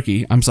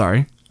turkey. I'm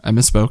sorry, I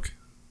misspoke.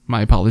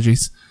 My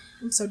apologies.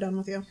 I'm so done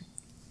with you.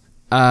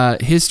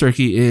 His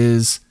turkey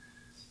is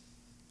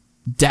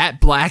dat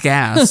black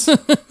ass.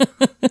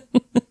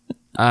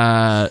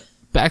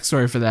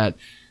 Backstory for that: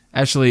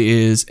 Ashley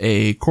is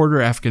a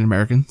quarter African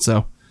American,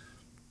 so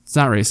it's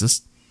not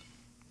racist.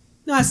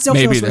 No, I still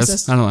Maybe feels it racist.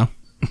 is. I don't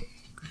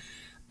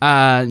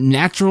know.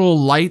 Natural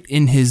light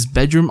in his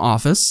bedroom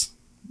office,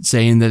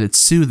 saying that it's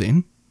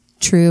soothing.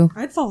 True.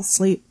 I'd fall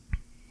asleep.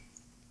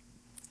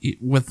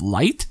 With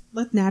light?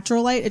 With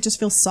natural light, it just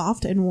feels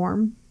soft and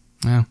warm.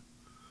 Yeah.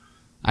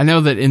 I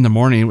know that in the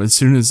morning, as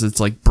soon as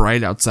it's like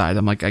bright outside,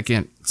 I'm like, I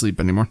can't sleep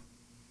anymore.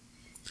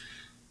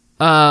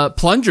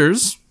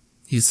 Plungers.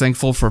 He's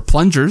thankful for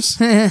plungers.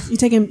 You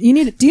take him. Do you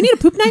need a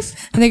poop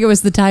knife? I think it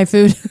was the Thai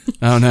food.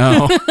 Oh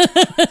no.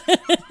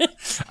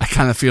 I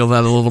kind of feel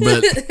that a little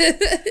bit.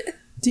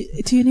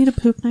 Do you need a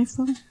poop knife,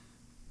 though?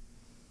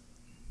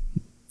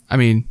 I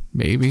mean,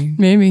 maybe.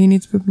 Maybe he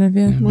needs a poop knife,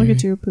 yeah. We'll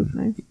get you a poop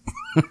knife.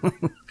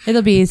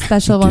 It'll be a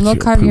special one. We'll you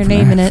a carve your poop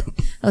name in knife.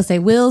 it. It'll say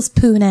Will's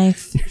poo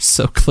knife. You're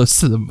so close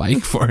to the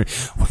mic for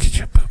it. We'll get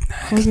you a poop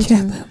knife. We'll get you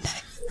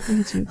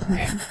a poop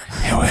knife.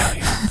 Hey, Will,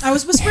 you I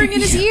was whispering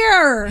in his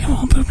ear.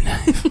 want a poop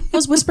knife? I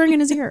was whispering in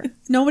his ear.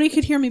 Nobody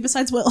could hear me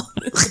besides Will.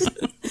 I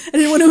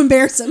didn't want to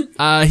embarrass him.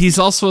 He's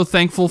also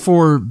thankful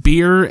for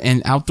beer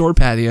and outdoor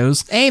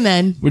patios,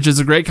 Amen. which is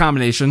a great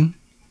combination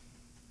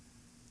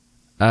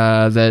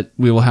that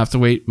we will have to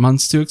wait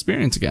months to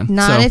experience again.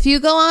 Not if you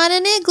go on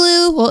an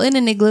igloo. Well, in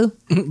an igloo.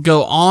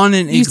 Go on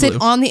an igloo. You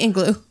sit on the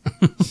igloo.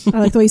 I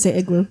like the way you say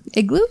igloo.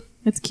 Igloo?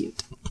 It's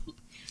cute.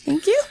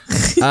 Thank you.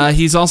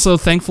 He's also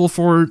thankful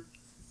for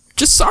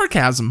just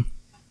sarcasm.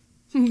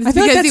 I feel like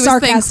Because that's he was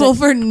sarcastic. thankful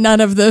for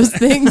none of those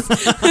things.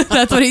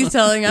 That's what he's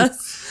telling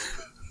us.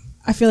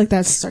 I feel like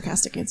that's a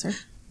sarcastic answer.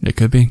 It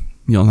could be.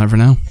 You'll never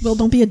know. Will,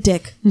 don't be a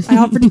dick. I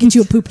offered to get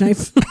you a poop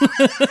knife.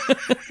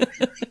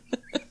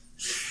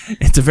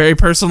 It's a very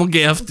personal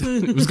gift.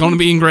 It was going to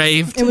be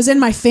engraved. It was in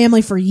my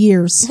family for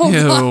years. Ew,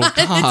 God.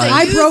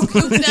 I broke.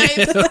 Poop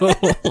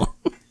knife.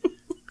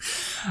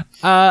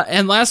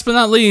 And last but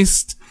not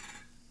least,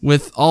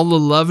 with all the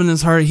love in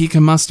his heart he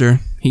can muster,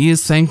 he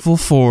is thankful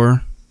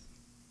for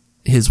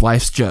his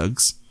wife's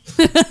jugs.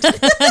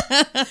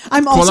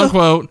 I'm Quote also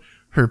unquote,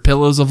 her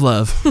pillows of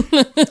love.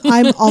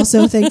 I'm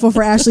also thankful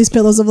for Ashley's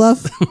pillows of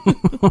love.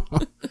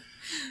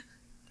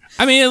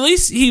 I mean, at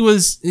least he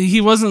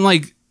wasn't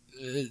like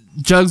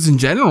jugs in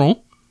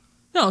general.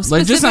 No,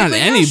 Like just not specifically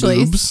any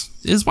Ashley's. boobs.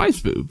 His wife's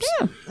boobs.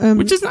 Yeah.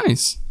 Which is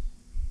nice.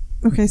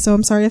 Okay, so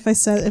I'm sorry if I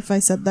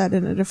said that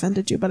and it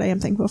offended you, but I am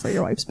thankful for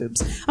your wife's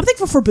boobs. I'm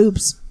thankful for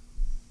boobs.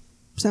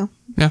 So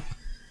Yeah.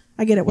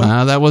 I get it. Will.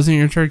 That wasn't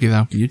your turkey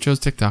though. You chose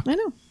TikTok. I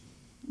know.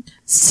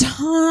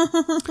 Stop.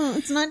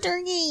 It's not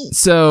turkey.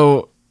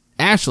 So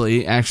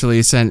Ashley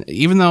actually sent,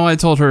 even though I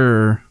told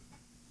her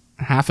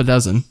half a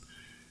dozen,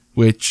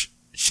 which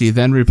she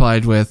then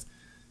replied with,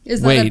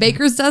 Is that "Wait, a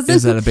baker's dozen?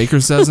 Is that a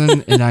baker's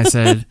dozen?" And I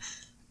said,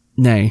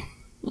 "Nay,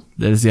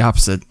 that is the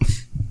opposite."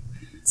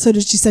 So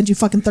did she send you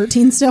fucking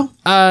 13 still?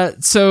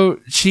 So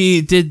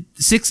she did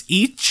 6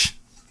 each.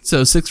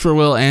 So 6 for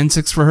Will and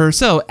 6 for her.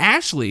 So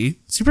Ashley,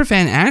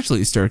 superfan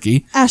Ashley's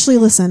turkey. Ashley,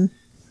 listen.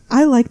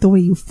 I like the way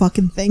you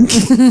fucking think.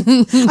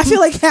 I feel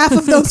like half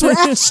of those were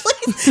Ashley.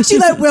 She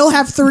let Will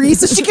have 3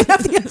 so she can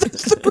have the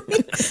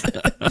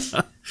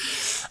other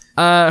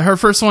 3. Her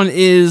first one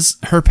is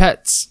her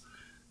pets.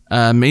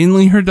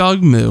 Mainly her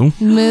dog Moo.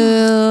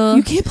 Moo.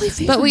 You can't play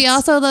favorites. But we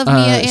also love Mia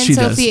and she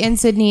does. Sophie and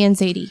Sydney and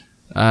Sadie.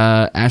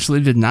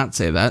 Ashley did not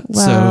say that.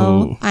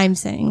 Well, I'm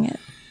saying it.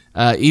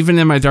 So even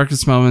in my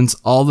darkest moments,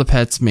 all the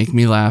pets make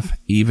me laugh.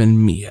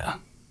 Even Mia,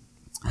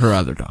 her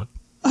other dog.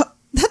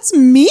 That's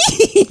mean.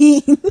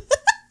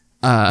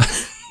 I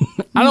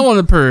don't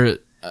want to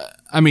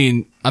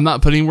I'm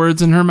not putting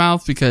words in her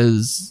mouth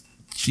because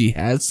she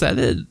has said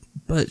it,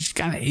 but she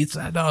kind of hates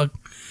that dog.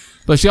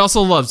 But she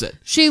also loves it.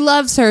 She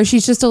loves her.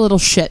 She's just a little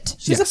shit.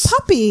 She's Yes. a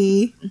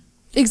puppy.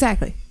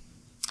 Exactly.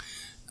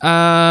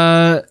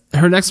 Her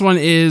next one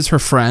is her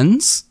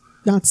friends.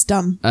 No, it's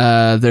dumb.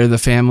 They're the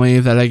family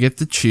that I get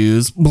to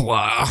choose.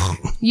 Blah.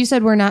 You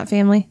said we're not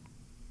family.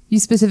 You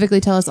specifically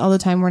tell us all the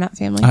time we're not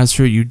family. That's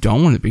true. You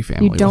don't want to be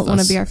family. You don't with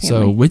wanna us. be our So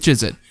family. which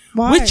is it?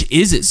 Why? Which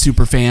is it,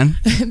 superfan?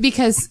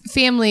 Because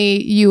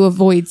family you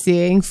avoid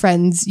seeing,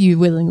 friends you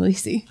willingly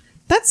see.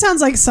 That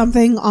sounds like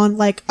something on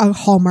like a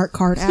Hallmark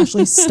card.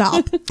 Ashley,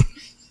 stop.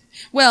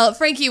 Well,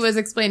 Frankie was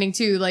explaining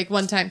too, like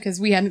one time, because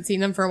we hadn't seen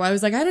them for a while. I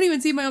was like, I don't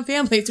even see my own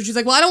family. So she's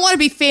like, well, I don't want to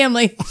be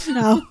family.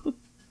 No.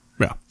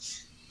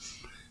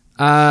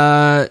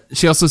 Yeah.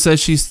 She also says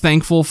she's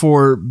thankful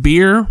for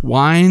beer,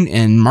 wine,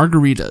 and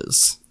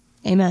margaritas.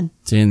 Amen.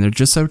 Saying they're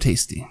just so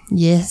tasty.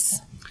 Yes.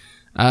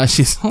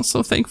 She's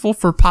also thankful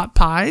for pot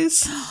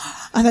pies.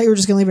 I thought you were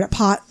just going to leave it at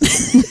pot.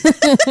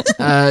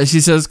 She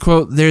says,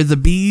 quote, they're the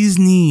bee's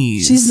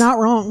knees. She's not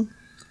wrong.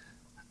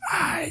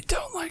 I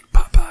don't like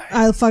Popeye.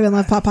 I fucking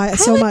love pot pie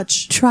so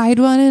much. Tried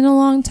one in a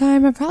long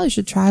time. I probably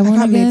should try I one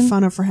got again. made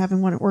fun of for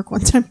having one at work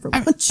one time for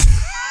lunch.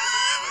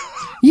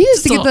 You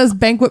used to get those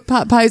banquet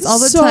pot pies all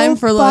the so time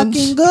for lunch.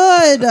 fucking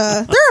good.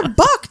 They're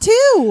 $1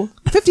 too.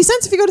 50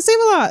 cents if you go to Save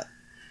a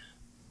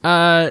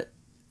Lot.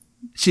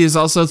 She is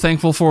also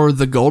thankful for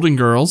the Golden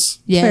Girls,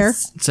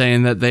 Yes.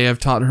 saying that they have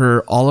taught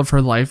her all of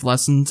her life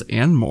lessons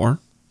and more.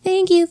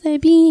 Thank you for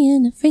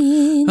being a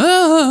friend.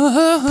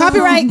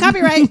 Copyright.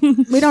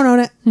 We don't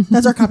own it.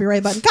 That's our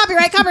copyright button.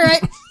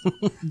 Copyright.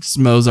 Just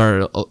mows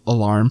our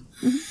alarm.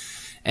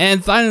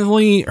 And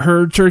finally,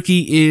 her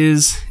turkey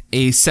is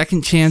a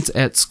second chance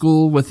at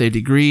school with a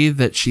degree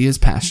that she is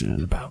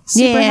passionate about.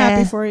 Super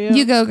happy for you.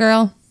 You go,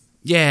 girl.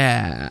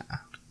 Yeah.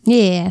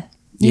 Yeah.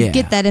 You Yeah.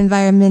 get that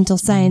environmental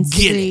science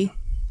Get degree. it.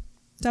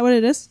 Is that what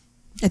it is?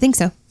 I think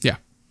so. Yeah.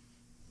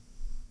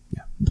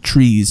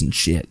 Trees and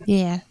shit.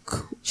 Yeah.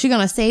 She's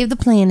gonna save the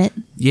planet,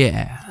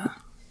 Yeah.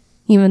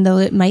 even though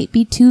it might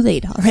be too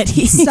late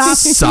already. Stop.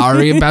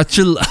 Sorry about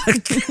your luck.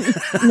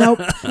 Nope.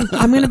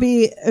 I'm gonna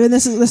be. And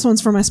this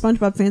one's for my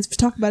SpongeBob fans. If you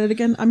talk about it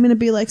again, I'm gonna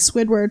be like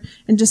Squidward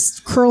and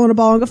just curl in a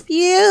ball and go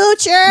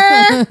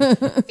future.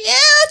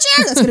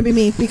 That's gonna be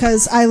me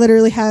because I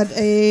literally had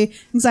a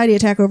anxiety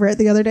attack over it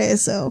the other day.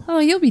 So Oh,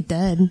 you'll be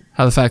dead.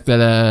 How the fact that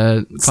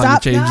climate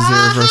Stop. change is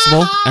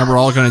irreversible and we're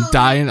all going to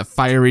die in a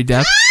fiery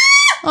death.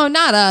 Oh,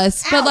 not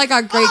us, but like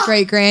our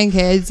great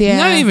grandkids. Yeah.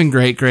 Not even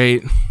great,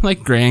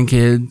 like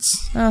grandkids.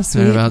 Oh,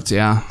 sweet. Thereabouts,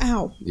 yeah.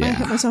 ow! I Yeah.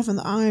 hit myself in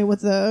the eye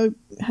with the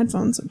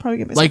headphones. I'd probably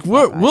get myself. Like a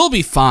black eye. we'll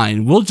be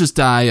fine. We'll just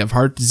die of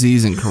heart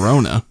disease and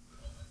corona.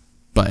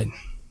 But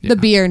The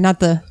beer, not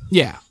the.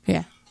 yeah.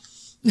 Yeah.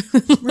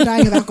 We're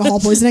dying of alcohol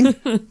poisoning.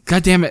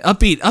 God damn it.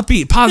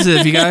 Upbeat,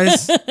 positive, you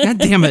guys. God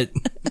damn it.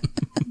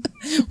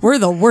 We're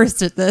the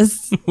worst at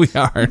this. We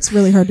are. It's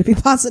really hard to be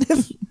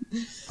positive.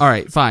 All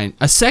right, fine.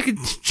 A second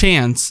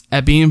chance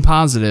at being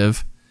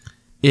positive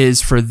is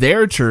for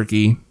their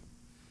turkey,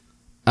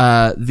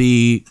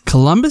 the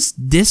Columbus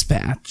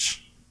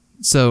Dispatch.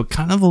 So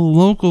kind of a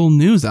local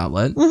news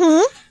outlet.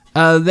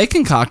 Mm-hmm. They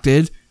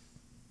concocted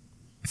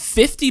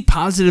 50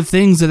 positive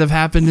things that have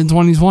happened in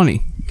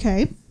 2020.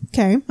 Okay,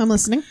 I'm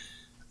listening.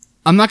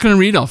 I'm not going to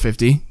read all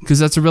 50 because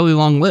that's a really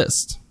long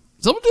list.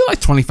 So we'll do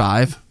like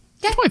 25.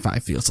 Yeah.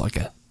 25 feels like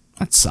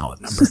that's a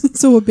solid number.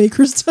 So what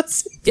Baker's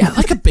does? Yeah,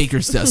 like a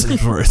baker's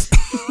dozen's worth.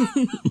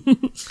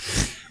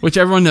 Which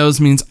everyone knows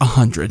means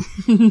 100.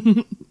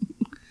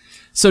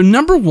 So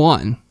number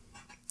 1,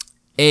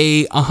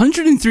 a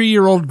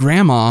 103-year-old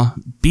grandma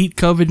beat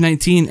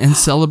COVID-19 and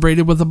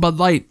celebrated with a Bud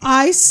Light.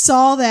 I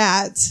saw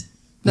that.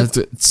 That's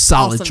a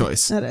solid awesome.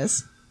 choice. That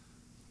is.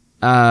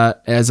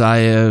 As I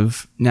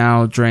have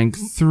now drank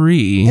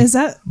 3 Is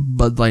that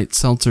Bud Light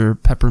Seltzer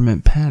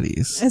Peppermint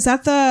Patties.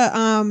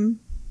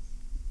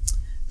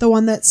 the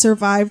one that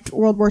survived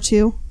World War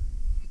II?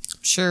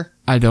 Sure.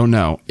 I don't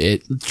know.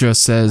 It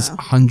just says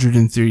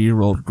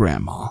 103-year-old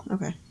grandma.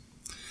 Okay.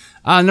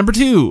 Number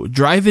 2,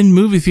 drive-in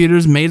movie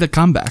theaters made a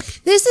comeback.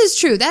 This is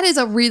true. That is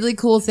a really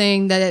cool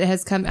thing that it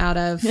has come out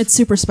of. It's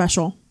super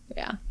special.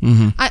 Yeah.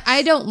 Mm-hmm.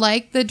 I don't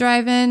like the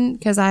drive-in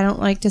because I don't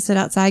like to sit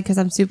outside because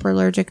I'm super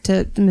allergic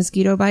to the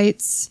mosquito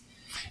bites.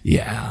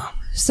 Yeah.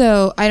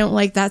 So I don't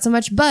like that so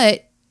much,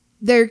 but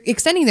they're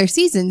extending their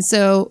season.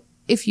 So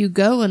if you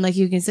go and like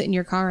you can sit in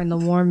your car in the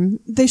warm,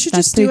 They should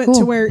That's just do it pretty to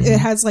cool. where it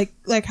has like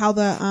how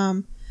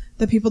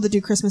the people that do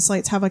Christmas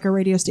lights have like a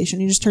radio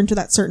station. You just turn to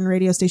that certain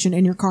radio station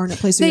in your car and it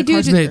plays through they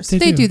your do, car do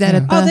speakers. they do that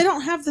at the, Oh, they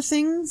don't have the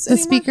things. the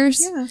anymore?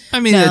 speakers? Yeah. I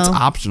mean, No. it's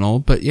optional,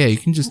 but yeah, you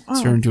can just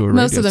turn to a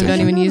radio Most of them don't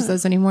station. even use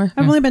those anymore.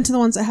 I've only been to the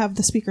ones that have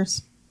the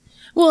speakers.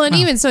 Well, and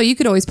even so, you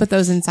could always put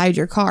those inside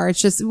your car. It's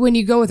just when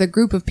you go with a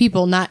group of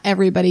people, not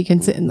everybody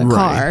can sit in the Right.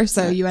 car,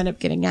 so you end up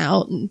getting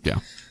out. And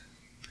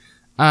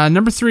Yeah.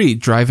 Number 3,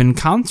 drive-in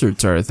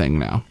concerts are a thing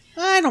now.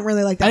 I don't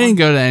really like that. I didn't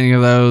go to any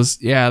of those.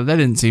 Yeah, that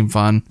didn't seem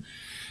fun.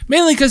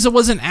 Mainly because it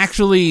wasn't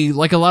actually,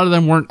 like, a lot of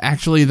them weren't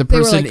actually the they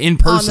were person like in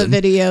person. on the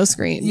video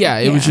screen. Yeah,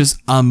 it was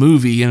just a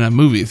movie in a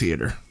movie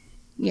theater.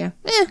 yeah.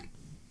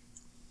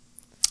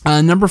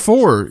 Number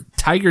 4,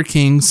 Tiger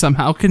King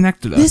somehow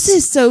connected us. This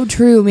is so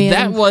true, man.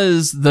 That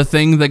was the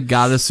thing that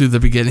got us through the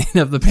beginning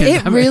of the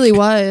pandemic. it really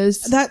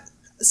was. That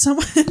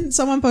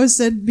someone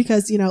posted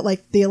because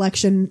like the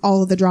election,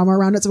 all of the drama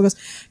around it. Someone goes,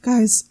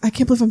 "Guys, I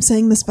can't believe I'm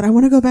saying this, but I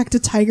want to go back to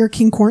Tiger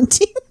King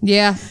quarantine."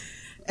 Yeah.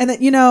 And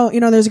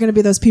then there's going to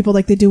be those people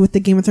like they do with the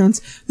Game of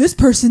Thrones. This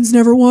person's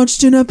never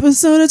watched an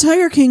episode of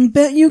Tiger King.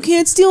 Bet you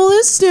can't steal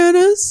this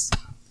status.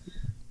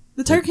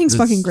 The Tiger King's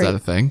fucking Is great. that a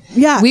thing?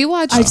 Yeah, We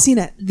watched- I've seen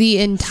it. The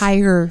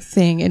entire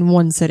thing in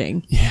one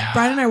sitting. Yeah.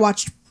 Brian and I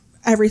watched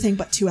everything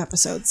but 2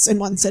 episodes in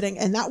one sitting,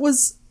 and that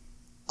was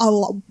a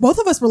lot. Both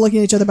of us were looking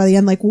at each other by the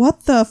end, like,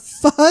 "What the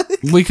fuck?"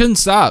 We couldn't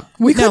stop.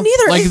 We couldn't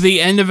either. Like,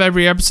 the end of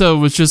every episode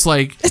was just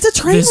like... It's a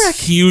train this wreck.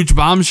 huge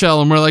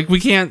bombshell, and we're like, we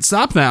can't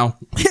stop now.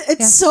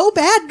 It's so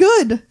bad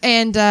good.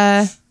 And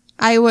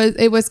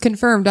It was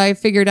confirmed. I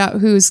figured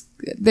out who's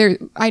there.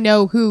 I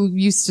know who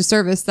used to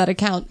service that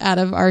account out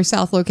of our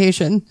South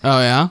location. Oh,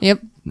 yeah?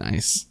 Yep.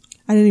 Nice.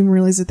 I didn't even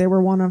realize that they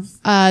were one of.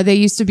 They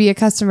used to be a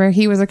customer.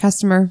 He was a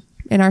customer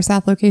in our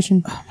South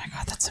location. Oh my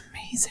God, that's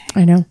amazing.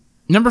 I know.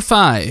 Number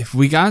 5,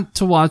 we got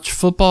to watch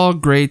football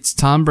greats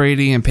Tom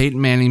Brady and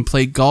Peyton Manning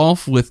play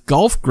golf with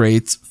golf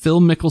greats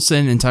Phil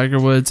Mickelson and Tiger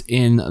Woods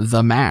in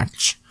The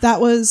Match. That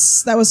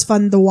was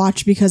fun to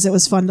watch because it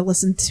was fun to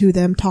listen to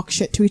them talk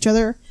shit to each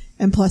other.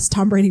 And plus,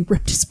 Tom Brady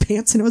ripped his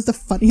pants, and it was the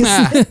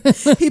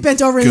funniest. He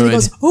bent over and he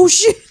goes, "Oh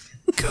shit!"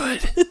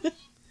 Good.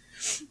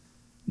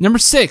 Number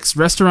 6,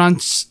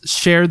 restaurants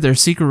shared their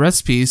secret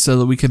recipes so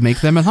that we could make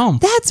them at home.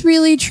 That's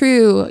really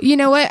true. You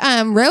know what?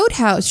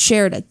 Roadhouse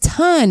shared a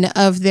ton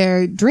of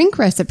their drink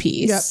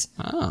recipes.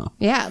 Yep. Oh.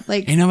 Yeah,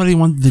 like Ain't nobody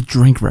want the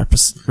drink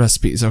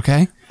recipes,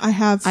 okay?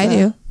 I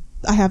do.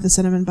 I have the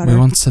cinnamon butter. We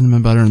want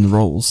cinnamon butter in the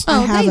rolls.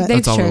 Oh, I have it. they've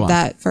That's all we shared want.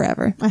 that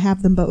forever. I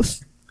have them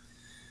both.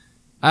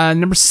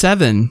 Number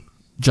 7,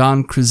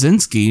 John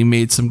Krasinski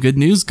made Some Good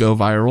News go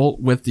viral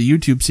with the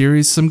YouTube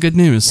series Some Good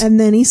News. And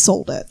then he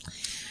sold it.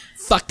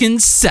 Fucking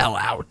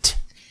sellout.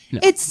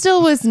 It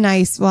still was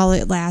nice while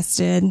it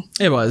lasted.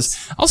 It was.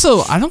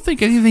 Also, I don't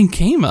think anything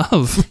came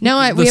of. No,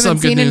 the we Some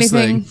haven't Good seen News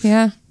anything. thing.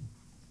 Yeah.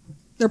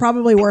 They're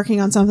probably working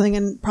on something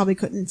and probably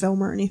couldn't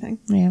film or anything.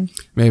 Yeah.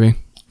 Maybe.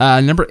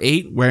 Number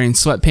 8, wearing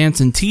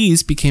sweatpants and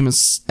tees became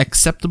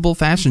acceptable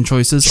fashion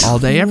choices all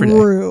day, every day.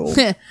 True.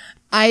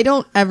 I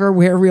don't ever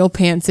wear real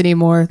pants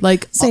anymore.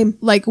 Like Same.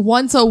 Like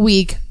once a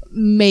week,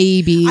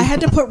 maybe. I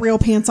had to put real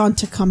pants on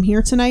to come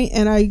here tonight,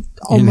 and I You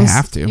almost didn't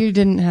have to. You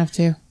didn't have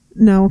to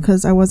no,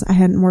 because I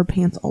hadn't worn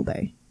pants all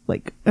day.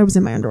 Like I was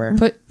in my underwear.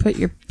 put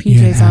your You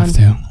didn't PJs on. have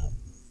to.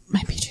 My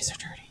PJs are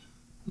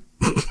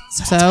dirty,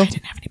 So I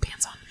didn't have any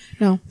pants on.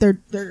 No, they're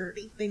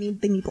dirty. They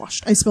need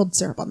washed. I spilled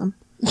syrup on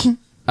them.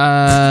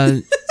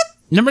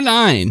 Number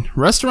 9,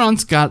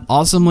 restaurants got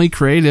awesomely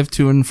creative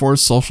to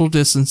enforce social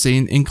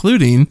distancing,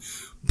 including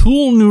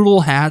pool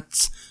noodle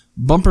hats,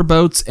 bumper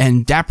boats,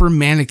 and dapper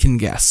mannequin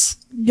guests.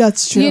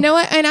 That's true. you know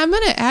what? And I'm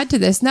going to add to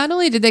this. Not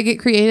only did they get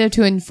creative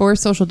to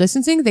enforce social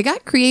distancing, they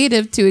got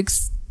creative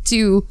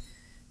to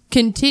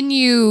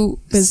continue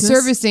Business?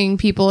 servicing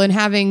people and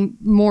having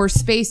more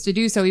space to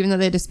do so, even though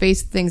they had to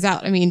space things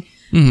out. I mean,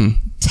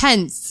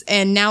 tents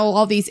and now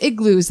all these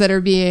igloos that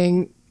are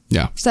being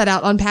Yeah. set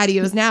out on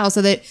patios now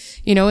so that,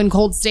 you know, in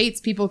cold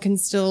states, people can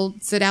still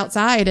sit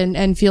outside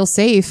and feel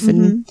safe.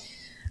 And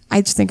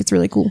I just think it's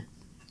really cool.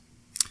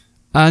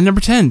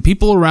 Number 10,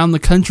 people around the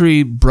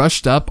country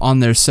brushed up on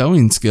their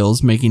sewing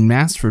skills, making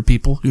masks for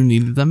people who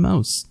needed them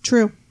most.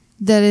 True.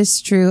 That is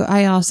true.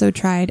 I also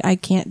tried. I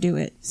can't do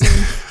it.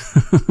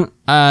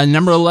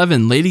 Number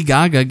 11, Lady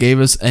Gaga gave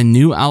us a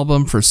new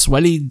album for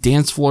sweaty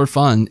dance floor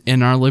fun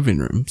in our living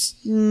rooms.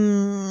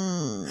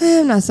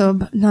 I'm not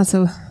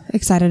so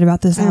excited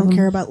about this I album. don't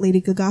care about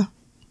Lady Gaga.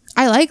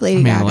 I like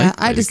Lady Gaga. like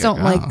I Lady just don't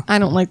Gaga. I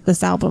don't like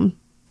this album.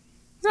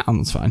 That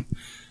one's fine.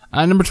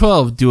 Number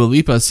 12, Dua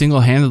Lipa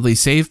single-handedly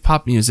saved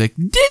pop music.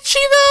 Did she,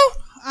 though?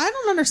 I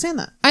don't understand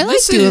that. I like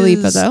This Dua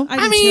Lipa is- though. I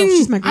do too. mean,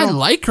 She's my girl. I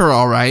like her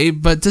all right,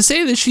 but to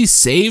say that she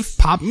saved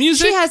pop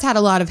music, She has had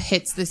a lot of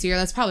hits this year.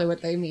 That's probably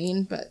what they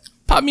mean, but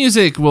pop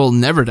music will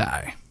never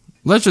die.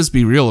 Let's just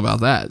be real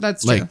about that.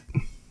 That's like,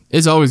 true.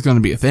 it's always going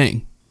to be a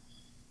thing.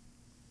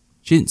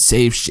 She didn't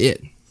save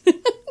shit.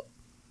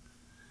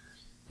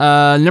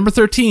 Number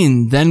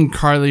 13, then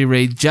Carly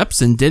Rae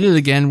Jepsen did it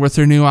again with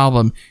her new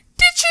album.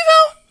 Did she,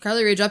 though?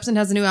 Carly Rae Jepsen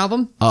has a new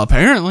album.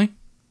 Apparently.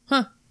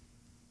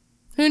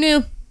 Who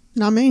knew?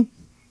 Not me.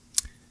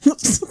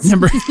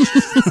 Number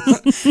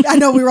I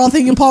know we were all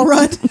thinking Paul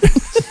Rudd.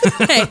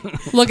 Hey,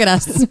 look at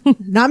us.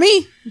 Not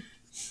me.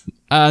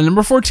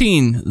 Number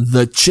 14,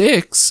 The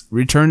Chicks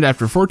returned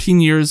after 14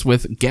 years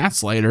with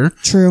Gaslighter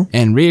True.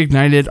 and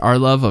reignited our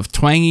love of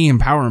twangy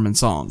empowerment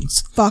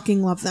songs.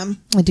 Fucking love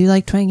them. I do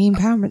like twangy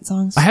empowerment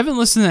songs. I haven't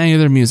listened to any of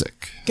their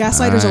music.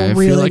 Gaslighter's a I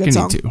really feel like good I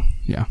song. need to.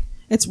 Yeah.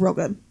 It's real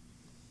good.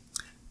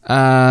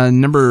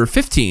 Number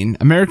 15,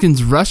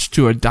 Americans rushed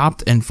to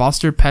adopt and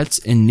foster pets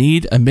in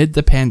need amid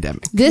the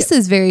pandemic. This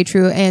is very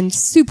true and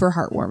super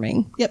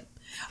heartwarming. Yep.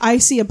 I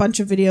see a bunch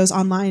of videos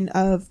online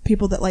of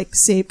people that like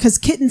save because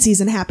kitten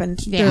season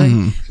happened.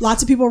 Yeah.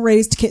 Lots of people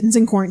raised kittens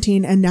in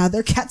quarantine and now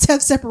their cats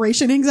have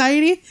separation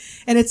anxiety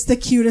and it's the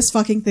cutest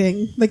fucking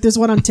thing. Like there's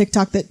one on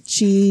TikTok that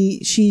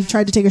she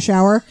tried to take a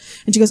shower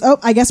and she goes, "Oh,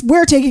 I guess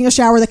we're taking a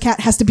shower. The cat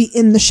has to be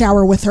in the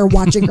shower with her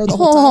watching her the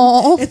whole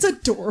Aw. time." It's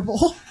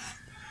adorable.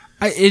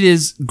 It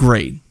is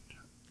great.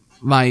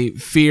 My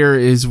fear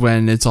is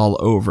when it's all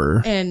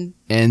over And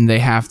and they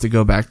have to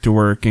go back to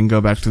work and go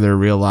back to their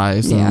real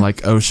lives. And Yeah. I'm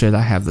like, oh shit,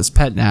 I have this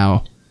pet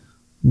now.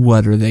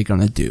 What are they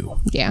going to do?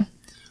 yeah.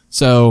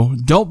 So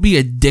don't be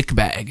a dick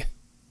bag.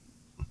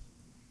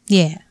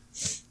 Yeah.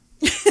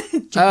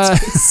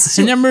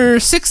 Number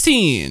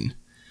 16.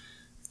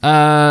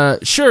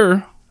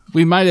 Sure,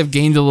 we might have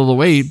gained a little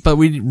weight, but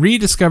we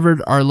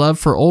rediscovered our love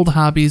for old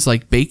hobbies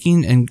like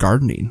baking and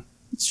gardening.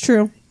 It's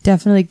true.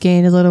 Definitely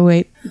gained a little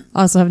weight.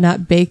 Also have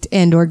not baked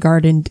and or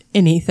gardened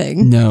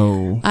anything.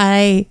 No.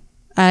 I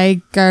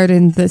I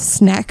garden the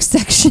snack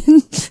section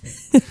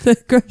at the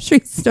grocery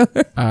store.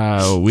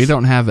 We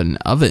don't have an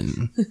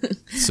oven,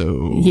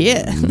 so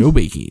Yeah. no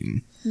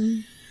baking.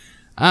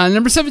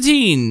 Number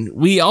 17,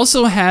 we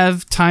also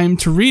have time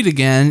to read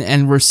again,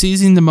 and we're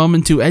seizing the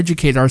moment to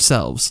educate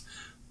ourselves.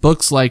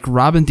 Books like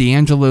Robin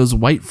DiAngelo's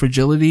White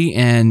Fragility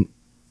and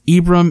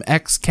Ibram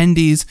X.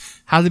 Kendi's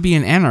How to Be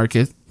an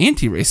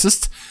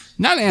Anti-Racist,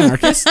 not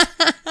anarchist,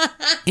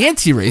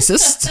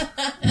 anti-racist,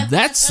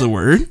 that's the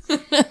word,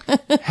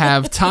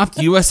 have topped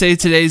USA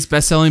Today's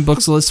best-selling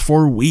books list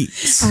for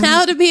weeks.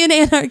 How to be an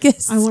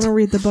anarchist. I want to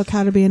read the book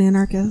How to Be an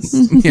Anarchist.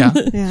 Yeah.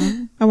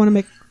 Yeah. I want to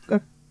make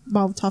a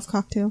Molotov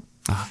cocktail.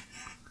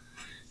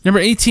 Number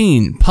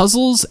 18,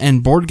 puzzles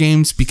and board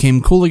games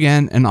became cool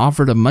again and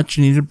offered a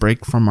much-needed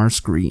break from our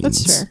screens.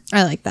 That's fair.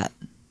 I like that.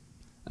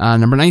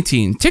 Number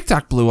 19,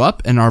 TikTok blew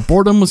up and our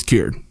boredom was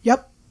cured.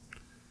 Yep.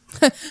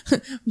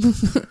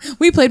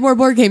 We played more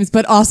board games,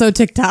 but also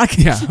TikTok.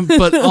 Yeah,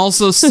 but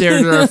also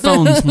stared at our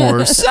phones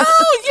more. So,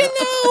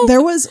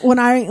 There was when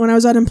I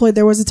was unemployed,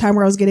 there was a time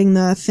where I was getting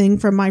the thing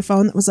from my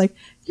phone that was like,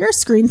 your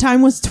screen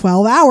time was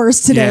 12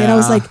 hours today. And I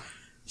was Yeah. like,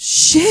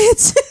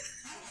 shit.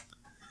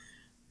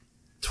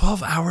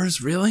 12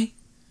 hours, really?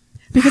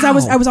 Because How?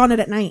 I was on it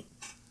at night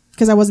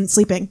because I wasn't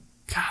sleeping.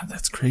 God,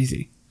 that's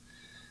crazy.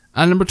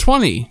 Number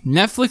 20,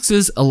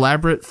 Netflix's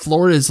elaborate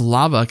Floor is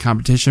Lava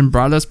competition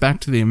brought us back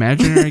to the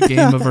imaginary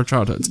game of our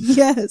childhoods.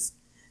 Yes.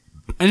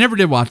 I never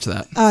did watch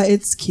that.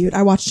 It's cute.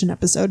 I watched an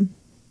episode.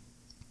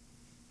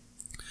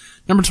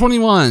 Number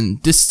 21,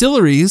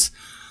 distilleries,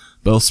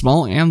 both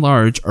small and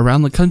large,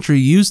 around the country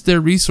used their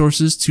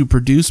resources to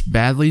produce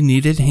badly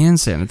needed hand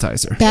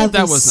sanitizer. Badly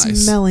That was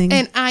nice. smelling.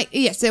 And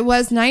yes, it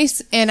was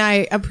nice, and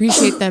I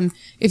appreciate them.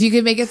 If you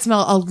could make it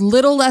smell a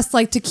little less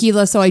like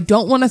tequila, so I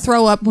don't want to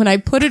throw up when I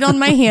put it on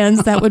my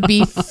hands, that would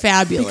be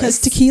fabulous. because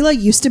tequila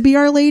used to be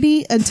Our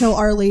Lady until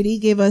Our Lady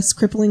gave us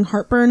crippling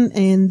heartburn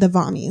and the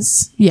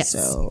vommies. yes,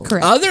 So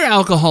correct. Other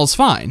alcohol's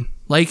fine.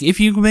 Like, if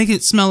you can make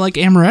it smell like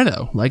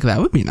amaretto, like, that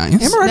would be nice.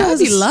 Amaretto That would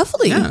be is-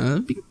 lovely. Yeah,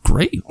 that'd be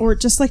great. Or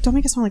just like, don't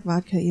make it smell like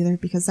vodka either,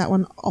 because that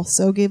one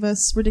also gave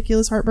us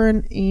ridiculous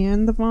heartburn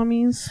and the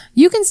vommies.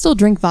 You can still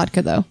drink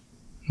vodka though.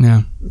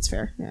 Yeah. That's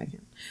fair. Yeah, I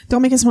can.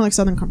 Don't make it smell like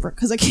Southern Comfort,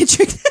 because I can't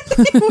drink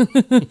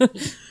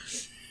that.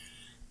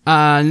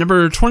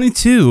 Number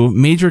 22,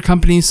 major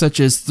companies such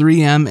as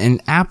 3M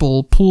and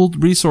Apple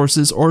pooled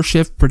resources or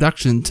shift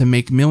production to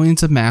make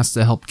millions of masks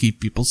to help keep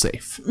people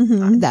safe.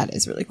 That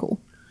is really cool.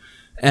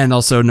 And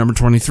also number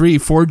 23,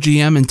 Ford,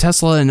 GM, and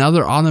Tesla and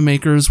other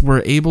automakers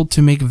were able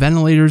to make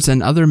ventilators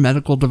and other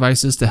medical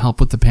devices to help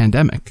with the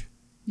pandemic.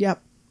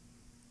 Yep.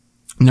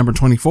 Number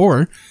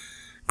 24,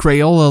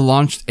 Crayola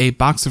launched a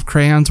box of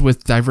crayons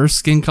with diverse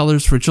skin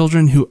colors for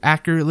children who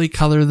accurately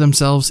color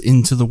themselves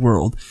into the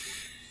world.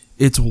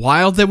 It's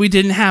wild that we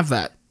didn't have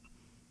that.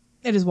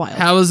 It is wild.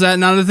 How is that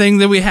not a thing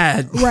that we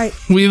had? Right.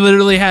 We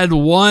literally had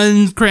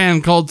one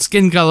crayon called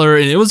Skin Color,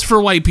 and it was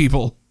for white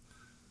people.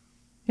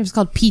 It was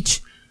called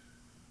Peach.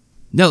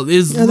 No, it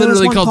was No, there was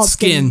literally one called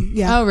Skin.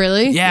 Yeah. Oh,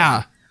 really?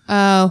 Yeah.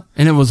 Oh,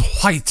 And it was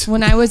white.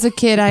 when I was a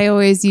kid, I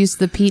always used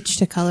the peach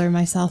to color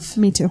myself.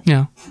 Me too.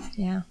 Yeah.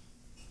 Yeah.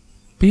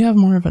 But you have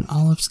more of an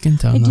olive skin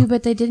tone, I though. do,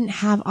 but they didn't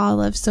have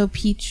olive, so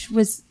peach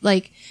was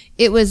like,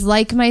 it was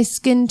like my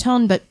skin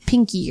tone, but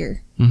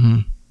pinkier.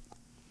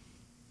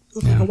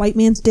 Looked like a white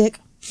man's dick.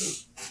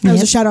 That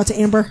was a shout out to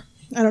Amber.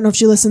 I don't know if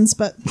she listens,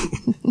 but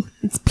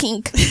It's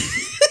pink.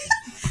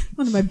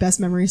 one of my best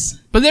memories.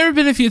 But there have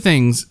been a few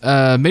things,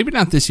 maybe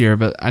not this year,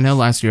 but I know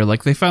last year,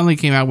 like they finally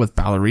came out with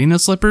ballerina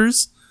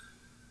slippers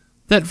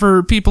that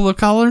for people of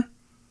color.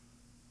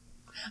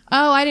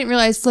 Oh, I didn't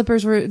realize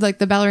slippers were, like,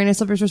 the ballerina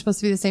slippers were supposed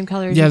to be the same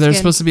color as Yeah, your they're skin.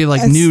 supposed to be like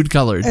It's- nude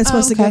colored. It's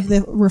supposed okay. to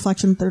give the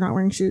reflection that they're not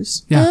wearing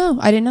shoes. Yeah. Oh,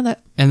 I didn't know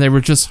that. And they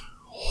were just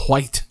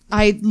white.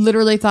 I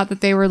literally thought that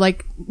they were,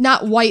 like,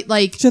 not white,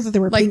 like, She thought they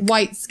were like pink.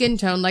 white skin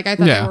tone. Like, I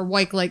thought Yeah. they were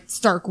white, like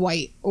stark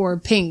white or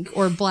pink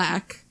or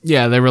black.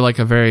 Yeah, they were like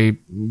a very,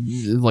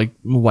 like,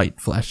 white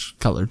flesh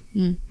colored.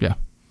 Yeah.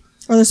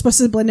 Or they're supposed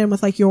to blend in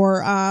with like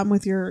your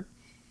like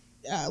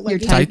Your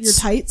tights. Your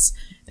tights.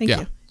 Thank Yeah.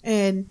 you.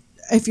 And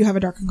if you have a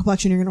darker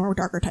complexion, you're gonna wear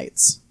darker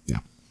tights. Yeah.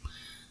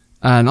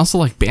 And also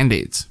like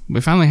Band-Aids. We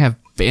finally have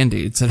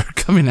Band-Aids that are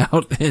coming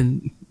out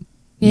in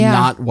Yeah.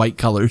 not white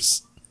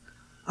colors.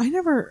 I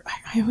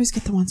always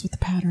get the ones with the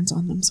patterns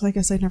on them, so I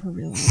guess I never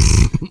realized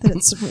that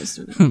it's supposed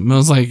to be. I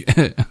was like,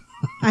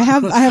 I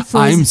have I'm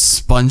frozen.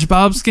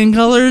 SpongeBob skin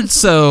colored,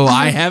 so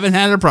I haven't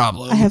had a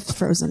problem. I have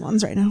frozen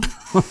ones right now.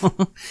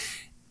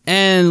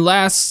 And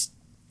last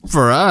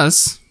for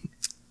us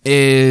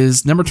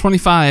is number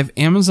 25.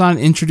 Amazon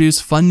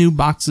introduced fun new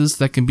boxes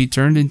that can be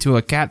turned into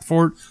a cat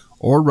fort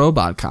or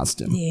robot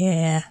costume.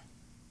 Yeah.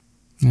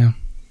 Yeah.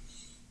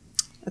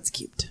 That's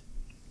cute.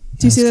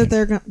 Do you see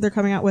that they're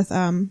coming out with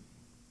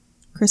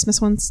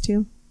Christmas ones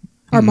too,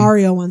 or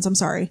Mario ones? I'm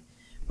sorry,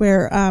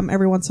 where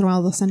every once in a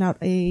while they'll send out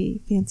a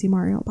fancy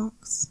Mario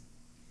box.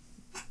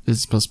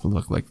 It's supposed to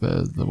look like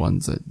the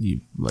ones that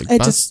you like. It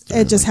bust just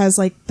or, like- has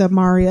like the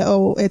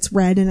Mario. It's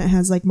red and it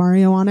has like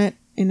Mario on it,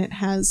 and it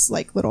has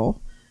like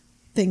little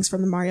things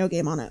from the Mario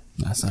game on it.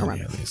 That's not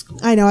really as cool.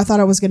 I know. I thought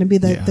it was going to be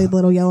the Yeah.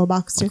 little yellow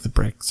box too. Like the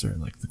bricks or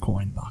like the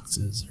coin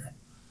boxes or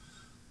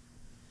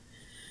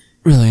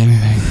really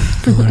anything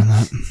cooler than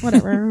that.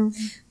 Whatever.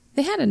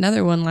 They had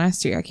another one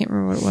last year. I can't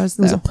remember what it was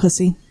It was though. a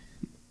pussy.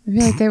 I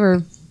feel like they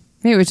were.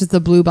 Maybe it was just the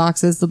blue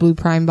boxes, the blue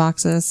prime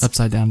boxes.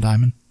 Upside down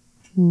diamond.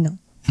 No,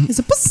 It's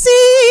a pussy.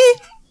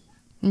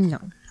 no.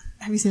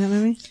 Have you seen that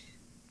movie?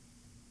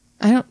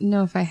 I don't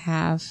know if I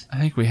have. I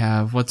think we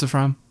have. What's it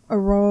from?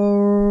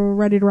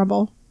 Ready to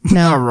Rumble.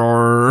 No,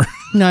 Roar.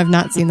 no, I've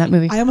not seen that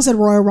movie. I almost said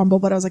Royal Rumble,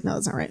 but I was like, no,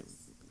 that's not right.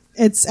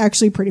 It's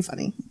actually pretty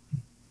funny.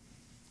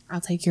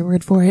 I'll take your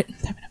word for it.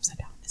 Diamond upside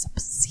down is a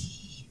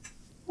pussy.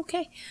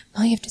 Okay.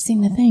 Well, you have to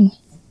sing the thing.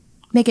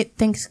 Make it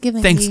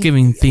Thanksgiving.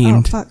 Thanksgiving Oh,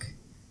 themed. fuck.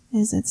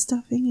 Is it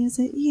stuffing? Is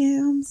it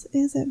yams?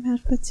 Is it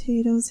mashed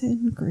potatoes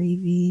and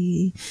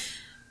gravy?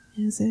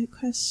 Is it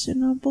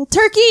questionable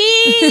turkey?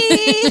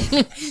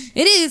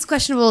 It is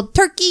questionable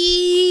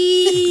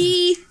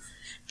turkey.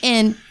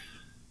 And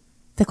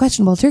the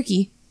questionable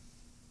turkey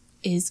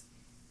is,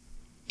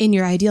 in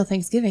your ideal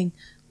Thanksgiving,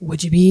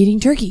 would you be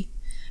eating turkey?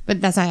 But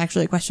that's not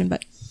actually a question,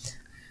 but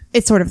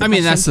it's sort of the I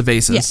mean, question. that's the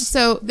basis. Yeah.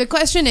 So the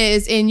question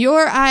is, in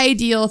your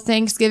ideal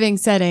Thanksgiving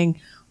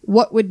setting,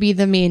 what would be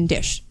the main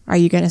dish? Are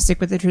you going to stick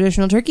with the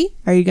traditional turkey?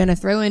 Are you going to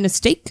throw in a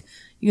steak?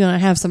 You going to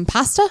have some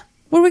pasta?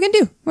 What are we going to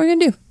do? What are we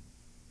going to do?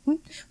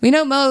 We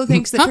know Mo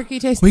thinks that turkey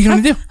tastes... What are you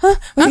gonna do? Huh?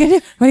 What are you going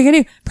to do? What are you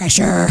going to do?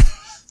 Pressure.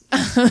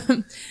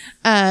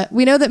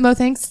 We know that Mo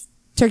thinks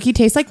turkey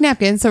tastes like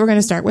napkins, so we're going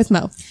to start with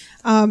Mo.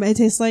 It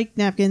tastes like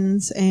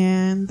napkins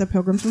and the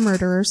Pilgrims were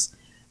murderers.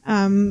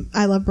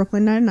 I love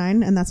Brooklyn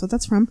Nine-Nine, and that's what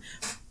that's from.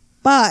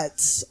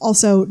 But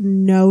also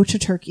no to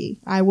turkey.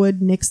 I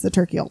would nix the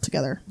turkey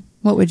altogether.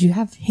 What would you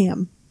have?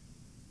 Ham.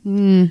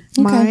 Okay.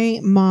 My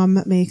mom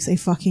makes a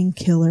fucking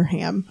killer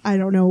ham. I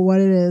don't know what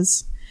it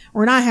is.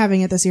 We're not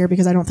having it this year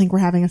because I don't think we're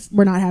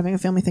not having a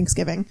family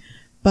Thanksgiving.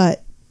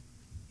 But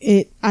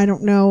I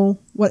don't know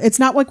what, it's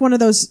not like one of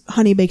those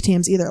honey baked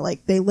hams either.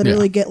 Like they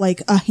literally get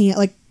like a ham,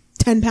 like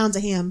 10 pounds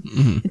of ham.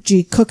 And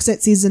she cooks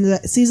it,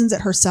 seasons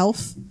it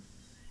herself.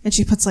 And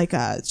she puts like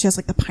she has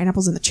like the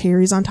pineapples and the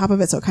cherries on top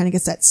of it. So it kind of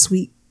gets that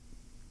sweet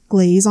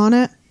glaze on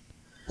it.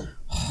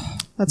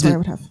 That's what I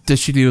would have. Does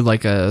she do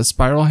like a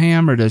spiral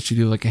ham or does she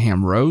do like a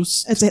ham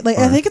roast? I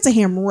think it's a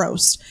ham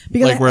roast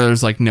because Like where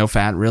there's like no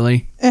fat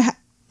really?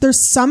 there's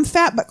some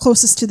fat, but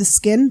closest to the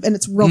skin, and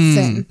it's real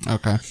thin.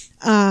 Okay.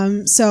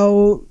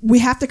 So we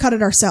have to cut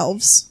it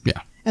ourselves,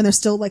 Yeah. and there's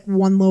still like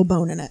one low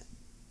bone in it.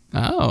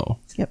 Oh.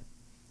 Yep.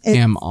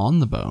 Ham on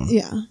the bone.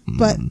 Yeah,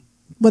 but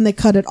when they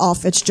cut it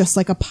off, it's just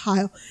like a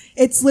pile.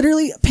 It's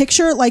literally,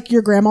 picture like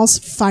your grandma's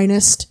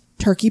finest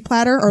turkey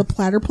platter or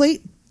platter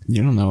plate.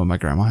 You don't know what my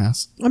grandma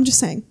has. I'm just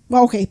saying.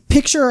 Well, okay,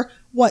 picture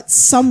what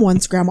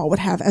someone's grandma would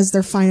have as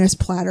their finest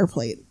platter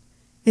plate.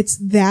 It's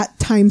that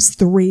times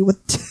 3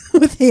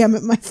 with ham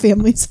at my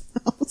family's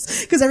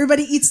house because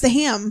everybody eats the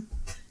ham.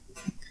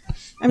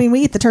 I mean, we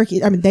eat the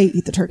turkey. I mean, they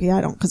eat the turkey.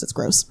 I don't because it's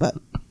gross. But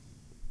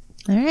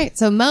All right.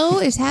 So Mo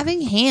is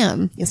having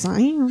ham. yes, I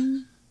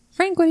am.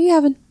 Frank, what are you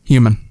having?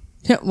 Human.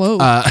 Whoa.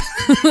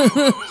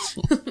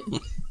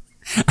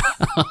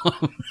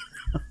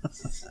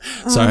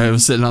 Sorry, I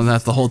was sitting on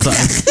that the whole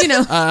time. You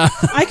know,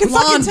 I can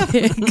lawn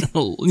fucking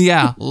tell. pig.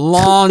 Yeah,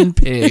 lawn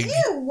pig.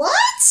 Ew,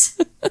 what?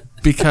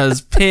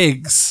 Because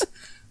pigs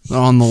are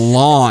on the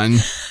lawn.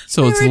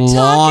 So it's We were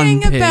lawn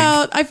talking pig.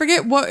 about, I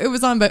forget what it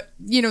was on, but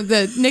you know,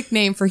 the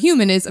nickname for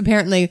human is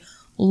apparently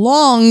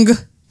long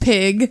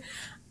pig.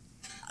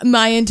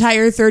 My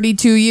entire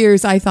 32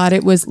 years, I thought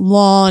it was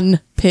lawn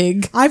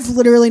pig. I've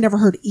literally never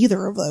heard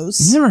either of those.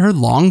 You never heard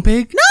long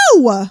pig?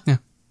 No. Yeah.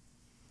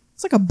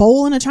 It's like a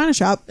bowl in a china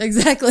shop.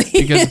 Exactly.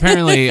 Because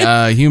apparently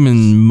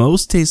human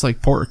most tastes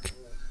like pork.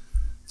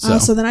 So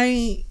then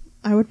I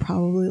would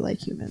probably like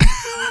human.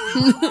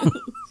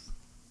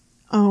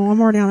 Oh, I'm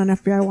already on an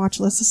FBI watch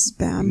list. This is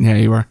bad. Yeah,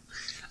 you are.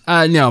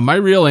 No, my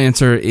real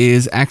answer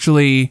is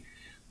actually,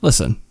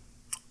 listen,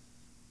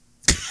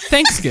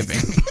 Thanksgiving.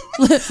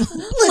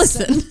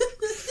 Listen.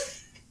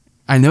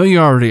 I know you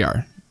already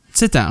are.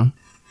 Sit down.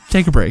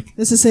 Take a break.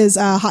 This is his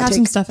hot Have take.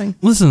 some stuffing.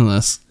 Listen to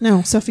this.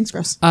 No, stuffing's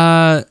gross.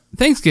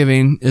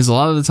 Thanksgiving is a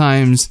lot of the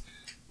times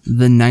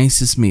the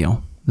nicest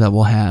meal that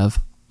we'll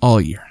have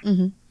all year.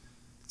 Mm-hmm.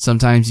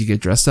 Sometimes you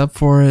get dressed up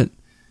for it.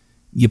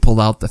 You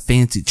pull out the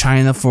fancy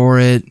china for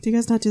it. Do you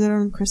guys not do that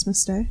on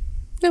Christmas Day?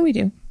 No, we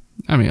do.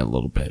 I mean, a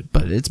little bit,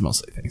 but it's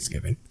mostly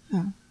Thanksgiving.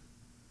 Oh.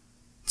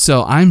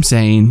 So I'm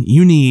saying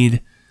you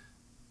need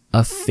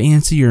a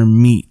fancier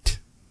meat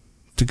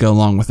to go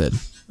along with it.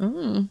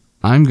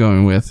 I'm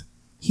going with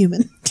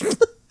Human.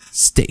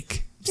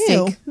 steak. Ew,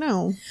 Steak.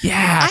 no.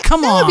 Yeah,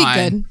 come that on. would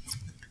be good.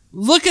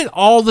 Look at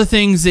all the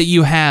things that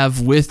you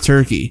have with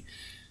turkey.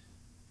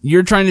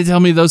 You're trying to tell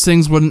me those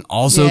things wouldn't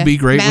also Yeah. be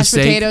great with Mashed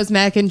steak? potatoes,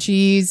 mac and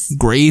cheese.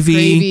 Gravy,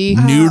 Gravy.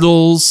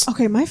 noodles.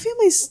 Okay, my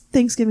family's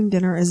Thanksgiving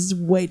dinner is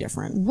way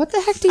different. What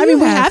the heck do you I mean,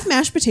 we have? have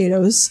mashed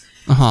potatoes.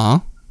 Uh-huh.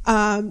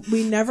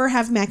 We never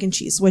have mac and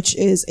cheese, which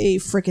is a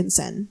frickin'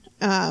 sin.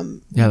 Yeah,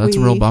 that's a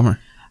real bummer.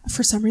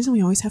 For some reason,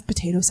 we always have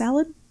potato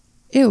salad.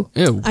 Ew.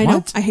 Ew. I know.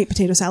 What? I hate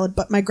potato salad,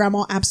 but my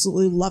grandma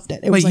absolutely loved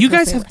it. It Wait, was like you her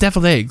guys favorite. have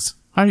deviled eggs.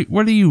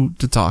 What are you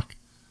to talk?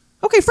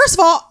 Okay, first of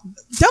all,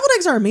 deviled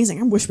eggs are amazing.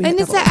 I wish we had And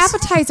it's the deviled eggs.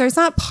 appetizer. It's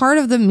not part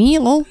of the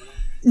meal.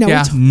 No,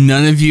 Yeah, it's-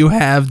 none of you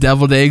have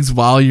deviled eggs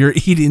while you're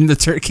eating the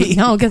turkey.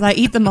 No, because I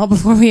eat them all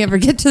before we ever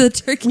get to the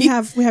turkey.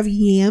 we have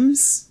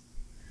yams.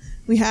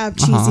 We have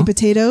cheesy Uh-huh.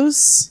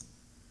 potatoes.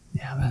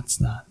 Yeah, that's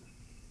not.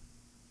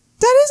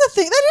 That is a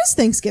thing. That is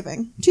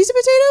Thanksgiving. Cheesy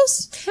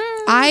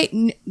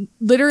potatoes.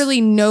 Literally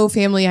no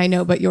family I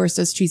know but yours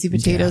does cheesy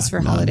potatoes Yeah, for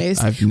none.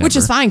 holidays, I've which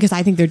is never. fine because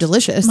I think they're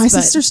delicious. My but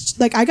sister's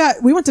like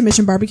we went to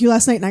Mission Barbecue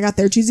last night and I got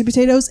their cheesy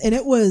potatoes and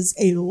it was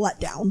a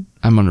letdown.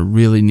 I'm gonna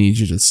really need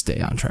you to stay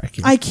on track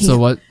here. I can't. So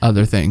what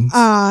other things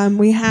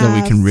We have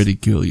that we can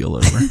ridicule you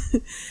over?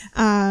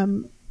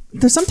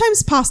 There's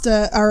sometimes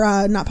pasta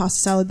or not pasta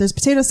salad. There's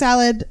potato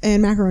salad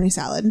and macaroni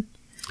salad.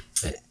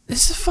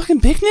 This is a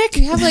fucking picnic.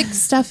 Do you have like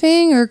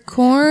stuffing or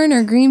corn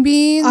or green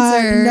beans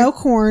or No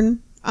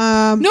corn.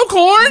 No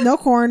corn. No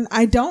corn.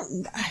 I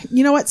don't.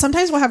 You know what?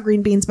 Sometimes we'll have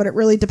green beans, but it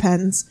really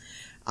depends.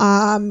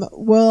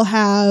 We'll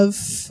have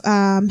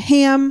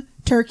ham,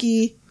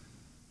 turkey.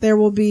 There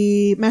will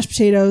be mashed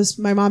potatoes.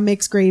 My mom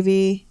makes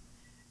gravy.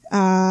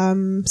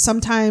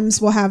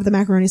 Sometimes we'll have the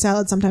macaroni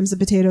salad. Sometimes the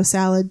potato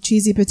salad,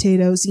 cheesy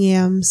potatoes,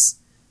 yams,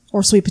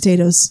 or sweet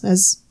potatoes,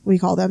 as we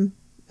call them.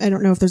 I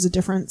don't know if there's a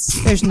difference.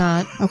 There's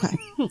not. Okay.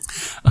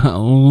 A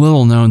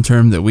little known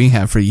term that we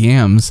have for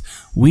yams.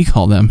 We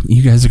call them.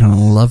 You guys are gonna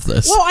love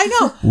this. Well, I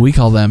know. We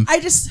call them I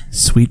just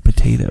sweet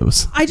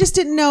potatoes.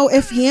 didn't know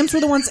if yams were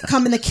the ones that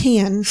come in the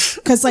can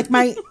because like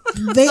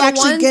they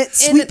actually ones get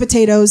in- sweet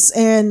potatoes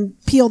and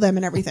peel them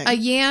and everything. A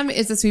yam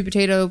is a sweet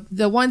potato.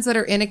 The ones that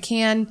are in a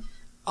can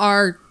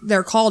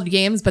they're called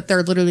yams, but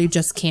they're literally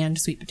just canned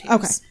sweet potatoes.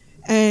 Okay.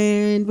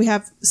 And we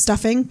have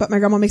stuffing, but my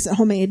grandma makes it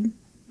homemade.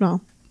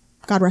 Well,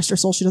 God rest her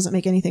soul, she doesn't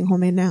make anything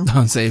homemade now.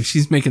 Don't say if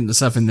she's making the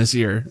stuff in this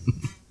year.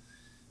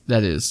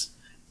 That is.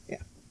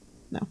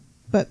 No.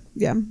 But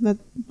yeah,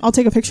 I'll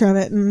take a picture of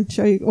it and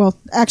show you. Well,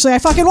 actually, I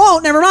fucking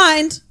won't. Never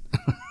mind.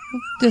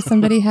 Does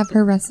somebody have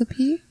her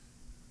recipe?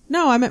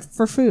 No, I meant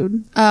for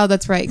food. Oh,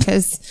 that's right.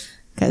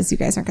 Because you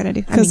guys aren't going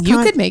to do. I 'Cause mean,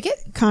 you could make it.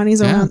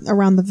 Connie's Yeah.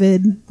 around the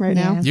vid right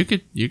now. Yeah.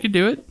 You could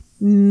do it.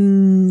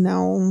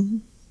 No,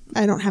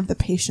 I don't have the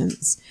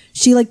patience.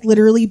 She like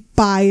literally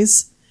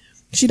buys.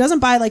 She doesn't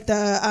buy like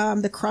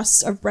the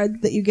crust of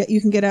bread that you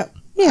can get at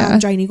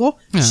Giant Eagle.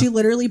 Yeah. She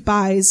literally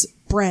buys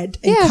bread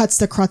and Yeah. cuts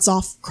the crusts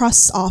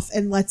off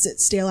and lets it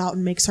stale out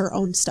and makes her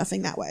own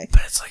stuffing that way.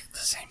 But it's like the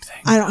same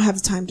thing. I don't have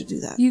the time to do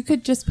that. You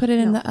could just put it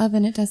in the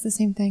oven. It does the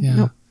same thing. Yeah.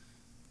 Nope.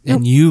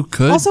 And you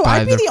could Also, buy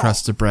I'd be the the-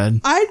 crust of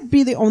bread. I'd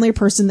be the only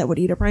person that would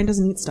eat it. Brian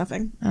doesn't eat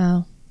stuffing.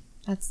 Oh,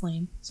 that's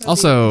lame. So I'd be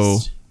Also,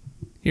 honest.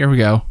 here we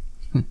go.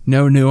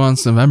 No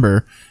nuance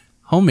November.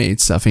 Homemade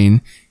stuffing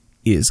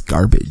is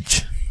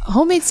garbage.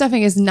 Homemade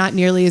stuffing is not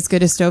nearly as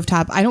good as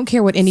stovetop. I don't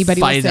care what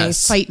anybody Fight will say.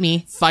 us. Fight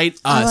me. Fight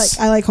us.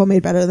 I like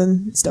homemade better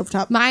than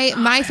stovetop.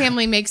 My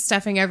family makes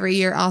stuffing every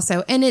year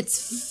also, and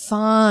it's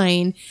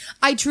fine.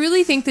 I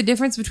truly think the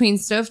difference between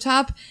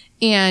stovetop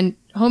and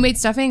homemade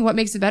stuffing, what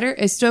makes it better,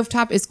 is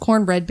stovetop is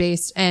cornbread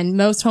based, and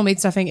most homemade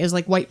stuffing is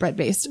like white bread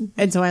based,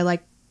 and so I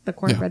like the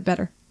cornbread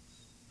better.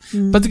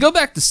 But to go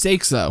back to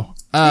steaks, though,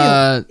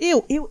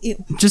 Ew.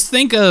 just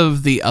think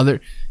of the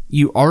other.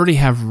 You already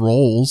have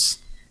rolls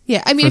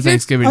Yeah, I mean, for if you're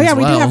Thanksgiving Oh yeah, as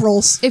we well. do have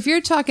rolls. if you're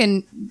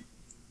talking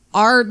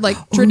our like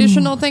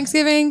traditional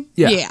Thanksgiving,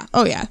 Yeah.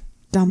 oh yeah,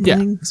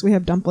 Dumplings. We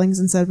have dumplings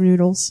instead of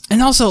noodles.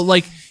 And also,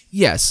 like,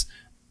 yes,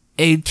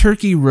 a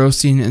turkey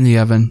roasting in the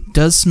oven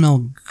does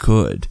smell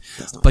good.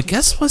 But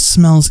guess what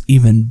smells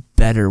even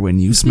better when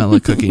you smell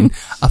it cooking?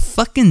 A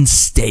fucking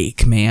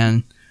steak,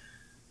 man.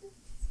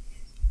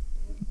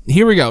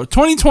 Here we go.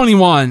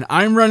 2021.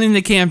 I'm running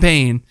the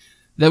campaign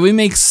that we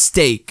make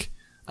steak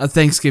a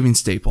Thanksgiving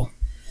staple.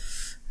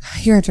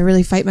 you're going to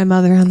really fight my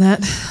mother on that.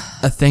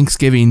 A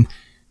Thanksgiving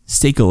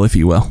staple, if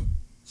you will.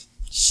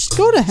 Shh,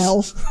 go to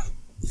hell.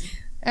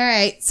 All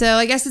right, so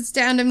I guess it's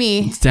down to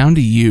me, It's down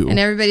to you. and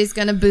everybody's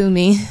gonna boo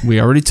me.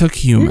 We already took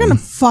human. You're gonna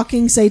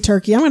fucking say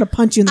turkey. I'm gonna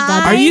punch you in the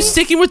goddamn. Are you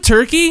sticking with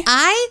turkey?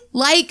 I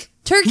like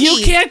turkey.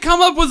 You can't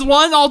come up with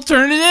one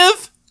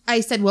alternative? I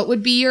said, what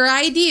would be your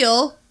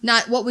ideal?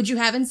 Not what would you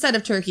have instead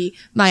of turkey.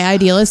 My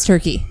ideal is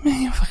turkey.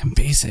 Man, you're fucking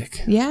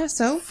basic. Yeah,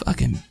 so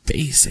Fucking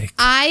basic.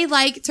 I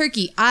like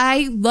turkey.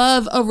 I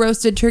love a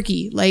roasted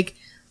turkey. Like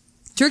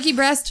turkey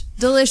breast,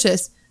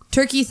 delicious.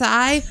 Turkey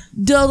thigh,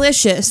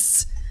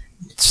 delicious.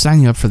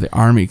 Sign you up for the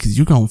army because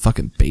you're going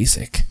fucking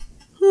basic.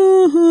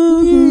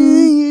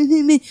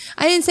 I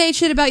didn't say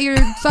shit about your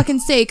fucking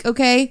steak,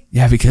 okay?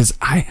 Yeah, because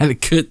I had a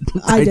good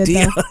I did,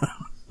 idea. though.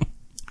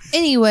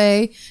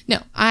 Anyway, no,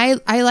 I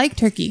like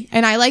turkey,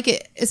 and I like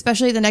it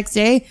especially the next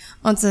day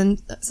on some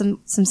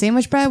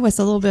sandwich bread with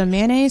a little bit of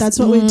mayonnaise. That's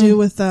what we do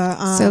with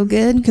the So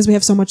good. because we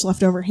have so much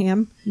leftover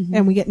ham,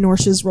 and we get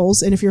Norsh's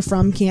rolls. And if you're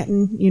from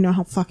Canton, you know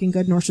how fucking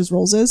good Norsh's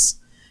rolls is.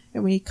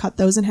 And we cut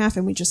those in half,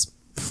 and we just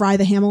fry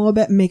the ham a little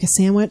bit and make a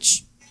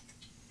sandwich.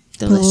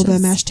 Put a little bit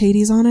of mashed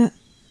tatties on it.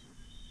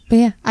 But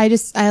yeah,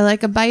 I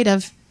like a bite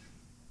of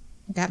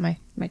I got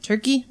my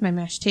turkey, my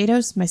mashed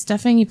potatoes, my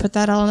stuffing. You put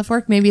that all on the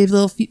fork. Maybe a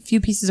little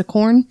few pieces of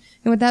corn.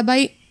 And with that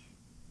bite,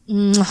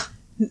 mwah,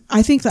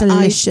 I think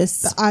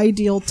delicious. the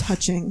ideal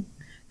touching,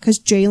 because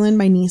Jalen,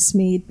 my niece,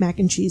 made mac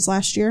and cheese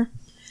last year.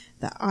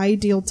 The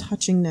ideal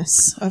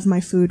touchingness of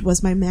my food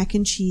was my mac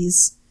and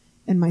cheese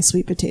and my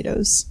sweet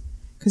potatoes,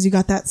 because you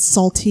got that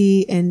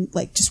salty and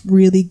like just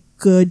really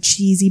good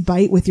cheesy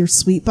bite with your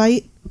sweet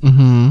bite.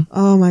 Mm-hmm.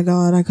 Oh my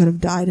god, I could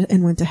have died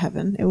and went to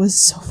heaven. It was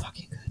so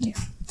fucking good. Yeah.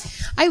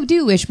 I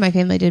do wish my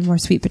family did more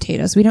sweet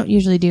potatoes. We don't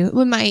usually do.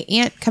 When my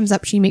aunt comes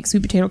up, she makes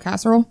sweet potato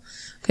casserole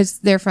because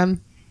they're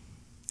from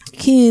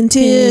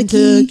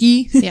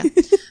Kentucky. Yeah.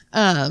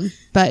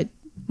 But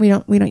we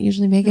don't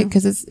usually make it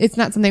because it's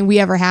not something we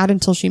ever had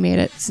until she made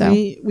it. So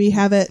we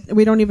have it.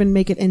 We don't even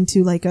make it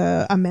into like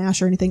a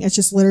mash or anything. It's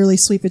just literally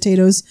sweet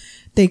potatoes.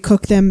 They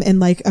cook them in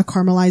like a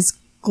caramelized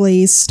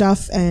glaze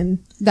stuff, and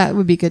that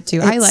would be good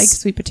too. I like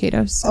sweet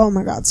potatoes. Oh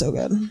my god, so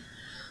good.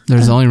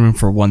 There's only room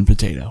for one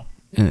potato,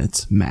 and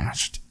it's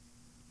mashed.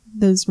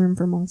 There's room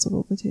for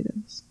multiple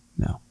potatoes.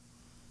 No.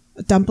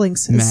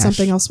 Dumplings is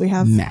something else we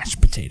have.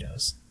 Mashed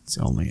potatoes. It's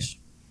only it.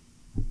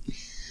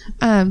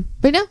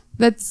 But no,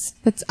 that's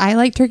I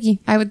like turkey.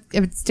 I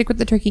would stick with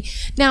the turkey.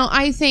 Now,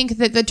 I think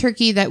that the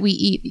turkey that we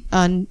eat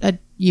on a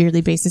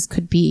yearly basis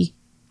could be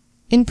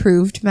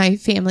improved. My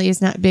family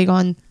is not big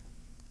on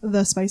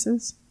the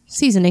spices.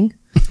 Seasoning.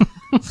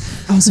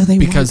 Oh, so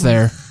because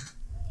they're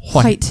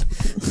white.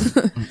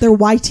 They're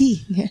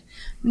whitey. Yeah.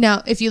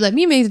 Now, if you let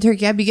me make the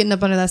turkey, I'd be getting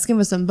up under that skin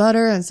with some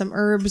butter and some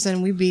herbs,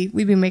 and we'd be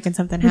making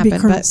something happen. We'd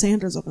be Colonel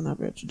Sanders up in that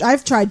bitch.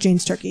 I've tried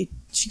Jane's turkey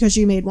because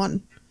she made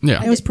one.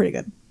 Yeah, it was pretty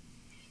good.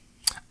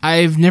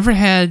 I've never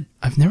had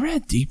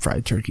deep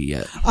fried turkey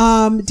yet.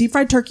 Deep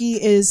fried turkey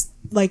is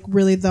like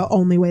really the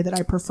only way that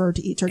I prefer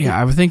to eat turkey. Yeah,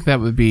 I would think that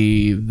would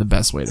be the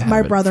best way to have it.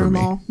 My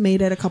brother-in-law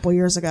made it a couple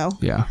years ago.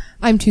 Yeah.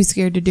 I'm too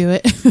scared to do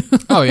it.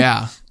 Oh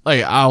yeah.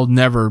 Like I'll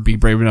never be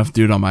brave enough to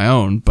do it on my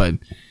own, but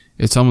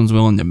if someone's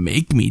willing to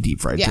make me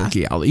deep fried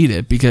turkey, I'll eat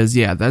it because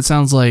that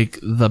sounds like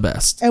the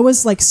best. It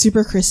was like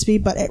super crispy,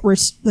 but it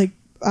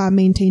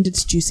maintained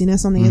its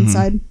juiciness on the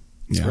inside.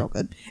 It's real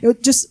good. It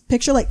would just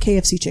picture like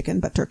KFC chicken,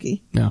 but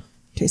turkey. Yeah.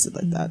 Tasted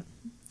like that.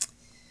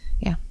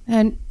 Yeah.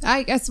 And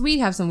I guess we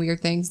have some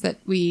weird things that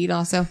we eat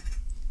also.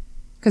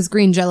 Because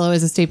green Jell-O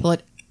is a staple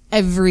at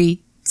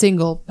every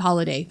single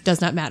holiday.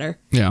 Does not matter.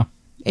 Yeah.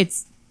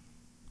 It's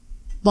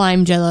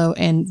lime Jell-O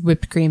and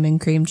whipped cream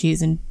and cream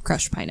cheese and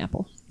crushed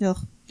pineapple. Ugh.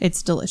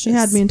 It's delicious. She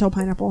had me until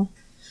pineapple.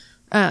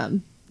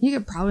 You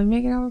could probably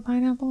make it out with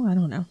pineapple. I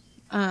don't know.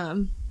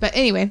 But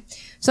anyway,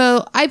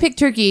 so I picked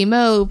turkey.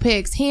 Mo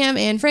picks ham,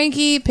 and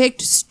Frankie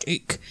picked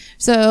steak.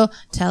 So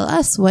tell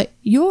us what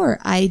your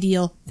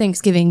ideal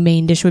Thanksgiving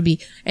main dish would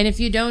be. And if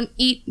you don't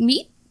eat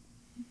meat,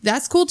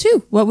 that's cool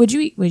too. What would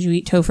you eat? Would you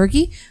eat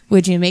tofurkey?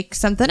 Would you make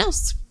something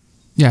else?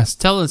 Yes.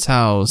 Tell us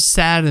how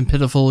sad and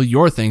pitiful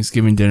your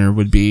Thanksgiving dinner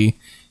would be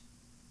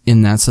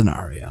in that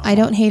scenario. I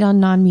don't hate on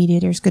non-meat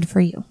eaters. Good for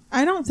you.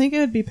 I don't think it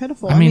would be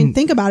pitiful. I mean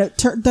think about it.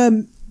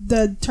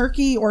 The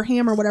turkey or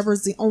ham or whatever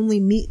is the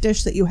only meat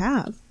dish that you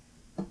have.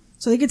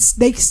 So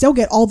they still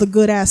get all the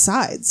good ass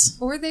sides.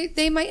 Or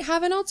they might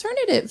have an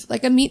alternative,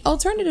 like a meat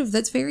alternative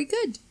that's very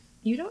good.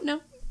 You don't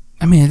know.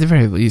 I mean, at the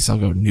very least, I'll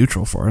go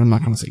neutral for it. I'm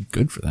not going to say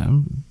good for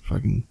them.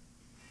 Fucking.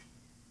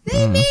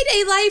 They made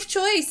a life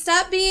choice.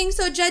 Stop being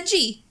so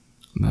judgy.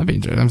 I'm not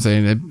being judgy. I'm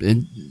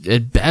saying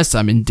at best,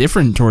 I'm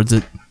indifferent towards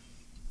it.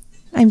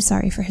 I'm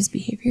sorry for his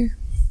behavior.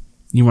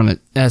 You want to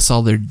S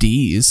all their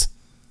D's.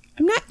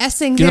 I'm not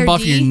S-ing Get their up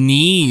off your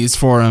knees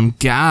for them.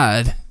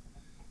 God.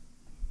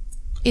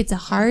 It's a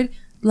hard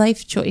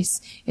life choice.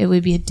 It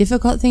would be a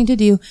difficult thing to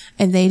do,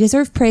 and they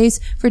deserve praise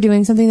for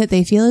doing something that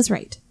they feel is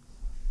right.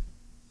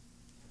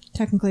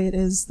 Technically, it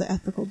is the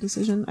ethical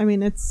decision. I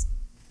mean, it's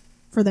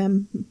for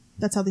them.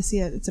 That's how they see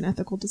it. It's an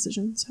ethical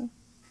decision. So,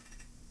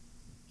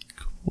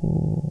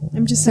 cool.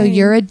 I'm just so saying.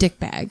 you're a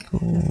dickbag.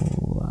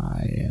 Cool.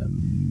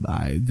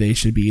 They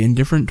should be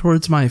indifferent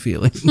towards my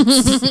feelings.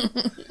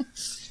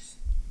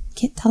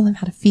 Can't tell them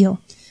how to feel.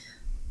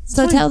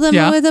 So tell them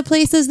what are the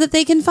places that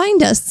they can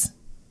find us.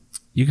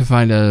 You can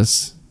find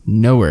us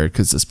nowhere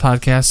because this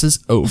podcast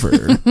is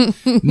over.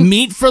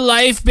 Meat for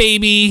life,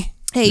 baby.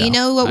 Hey, you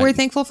know what we're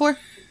thankful for?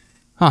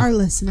 Our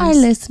listeners. Our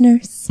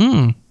listeners.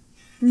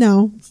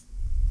 No.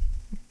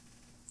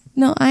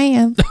 No, I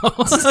am.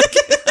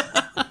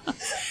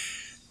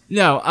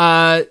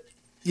 No,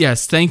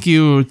 yes, thank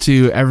you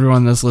to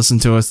everyone that's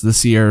listened to us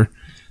this year.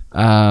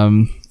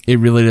 It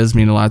really does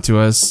mean a lot to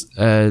us.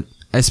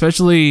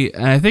 Especially,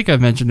 and I think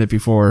I've mentioned it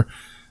before,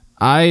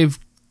 I've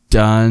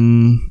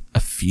done a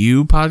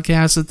few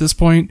podcasts at this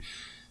point,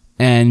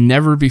 and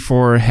never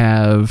before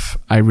have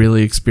I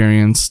really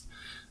experienced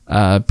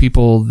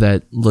people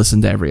that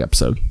listen to every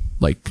episode.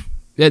 Like,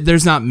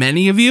 there's not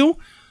many of you,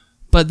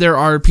 but there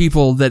are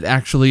people that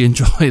actually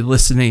enjoy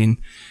listening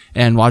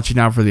and watching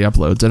out for the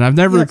uploads, and I've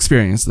never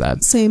experienced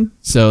that. Same.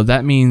 So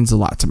that means a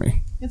lot to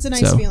me. It's a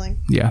nice feeling.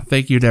 Yeah,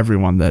 thank you to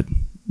everyone that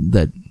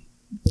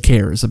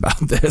cares about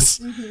this.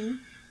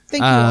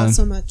 Thank you all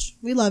so much.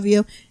 We love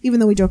you, even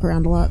though we joke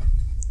around a lot.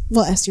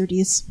 Well, S tier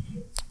Ds.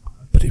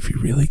 But if you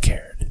really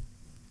cared,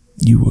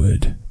 you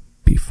would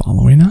be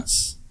following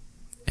us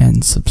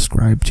and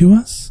subscribe to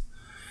us.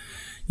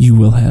 You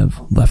will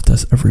have left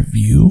us a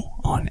review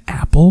on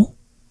Apple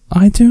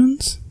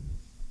iTunes,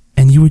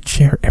 and you would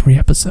share every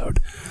episode.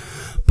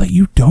 But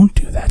you don't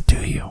do that,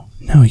 do you?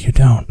 No, you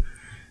don't.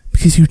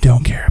 Because you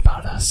don't care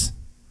about us.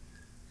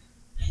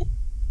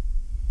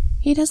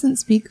 He doesn't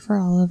speak for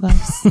all of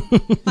us.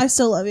 I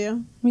still love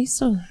you. We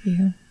still love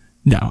you.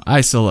 No,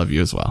 I still love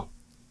you as well.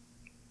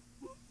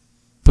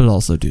 But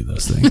also do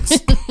those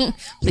things.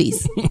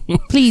 Please.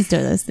 Please do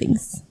those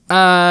things.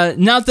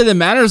 Not that it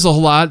matters a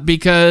whole lot,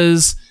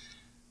 because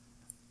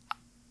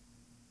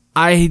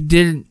I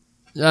didn't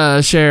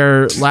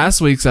share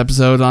last week's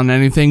episode on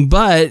anything,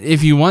 but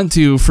if you want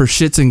to, for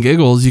shits and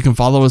giggles, you can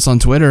follow us on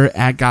Twitter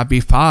at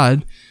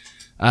GotBeefPod.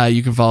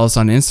 You can follow us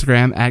on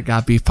Instagram at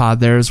GotBeefPod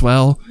there as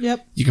well.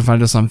 Yep. You can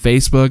find us on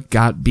Facebook,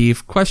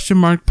 GotBeef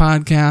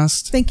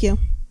podcast. Thank you.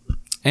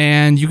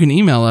 And you can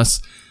email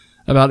us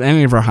about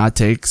any of our hot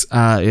takes.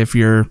 If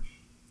you're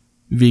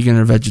vegan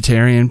or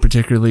vegetarian,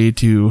 particularly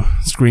to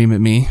scream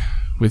at me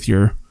with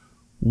your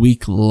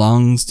weak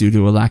lungs due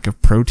to a lack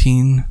of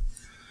protein.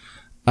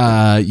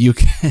 You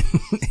can,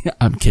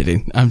 I'm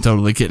kidding. I'm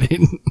totally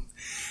kidding.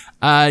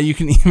 You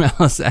can email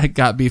us at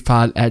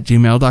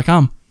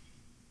gotbeefpod@gmail.com.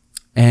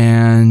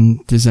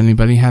 And does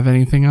anybody have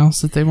anything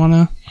else that they want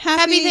to?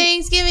 Happy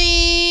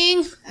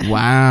Thanksgiving!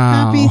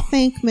 Wow. Happy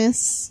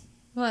Thankmas.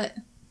 What?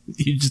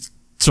 You just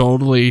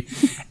totally,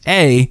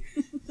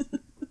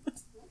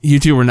 you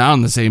two were not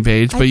on the same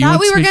page, but I you thought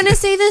went we were speak- going to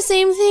say the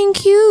same thing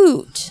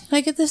cute.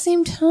 Like at the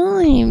same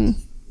time.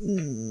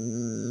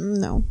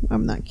 No,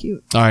 I'm not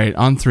cute. All right,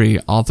 on three,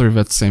 all three of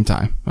it at the same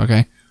time.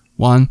 Okay,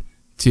 1,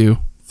 2,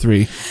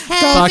 3. Go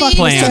fuck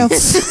plans.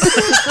 yourself.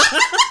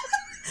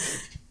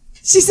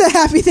 She said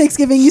happy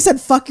Thanksgiving. You said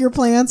fuck your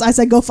plans. I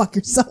said go fuck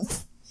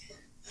yourself.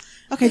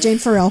 Okay, Jane,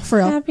 for real.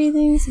 Happy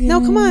Thanksgiving. No,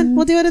 come on.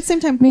 We'll do it at the same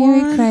time.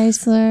 Mary One.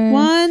 Chrysler.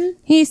 1.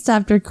 He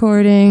stopped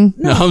recording.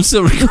 No, I'm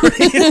still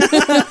recording.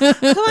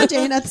 Come on,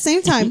 Jane, at the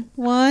same time.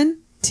 1,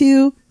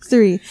 2,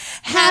 3.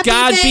 Happy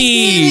God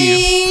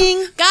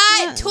Thanksgiving.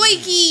 God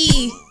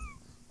Toiki.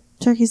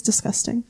 Turkey's disgusting.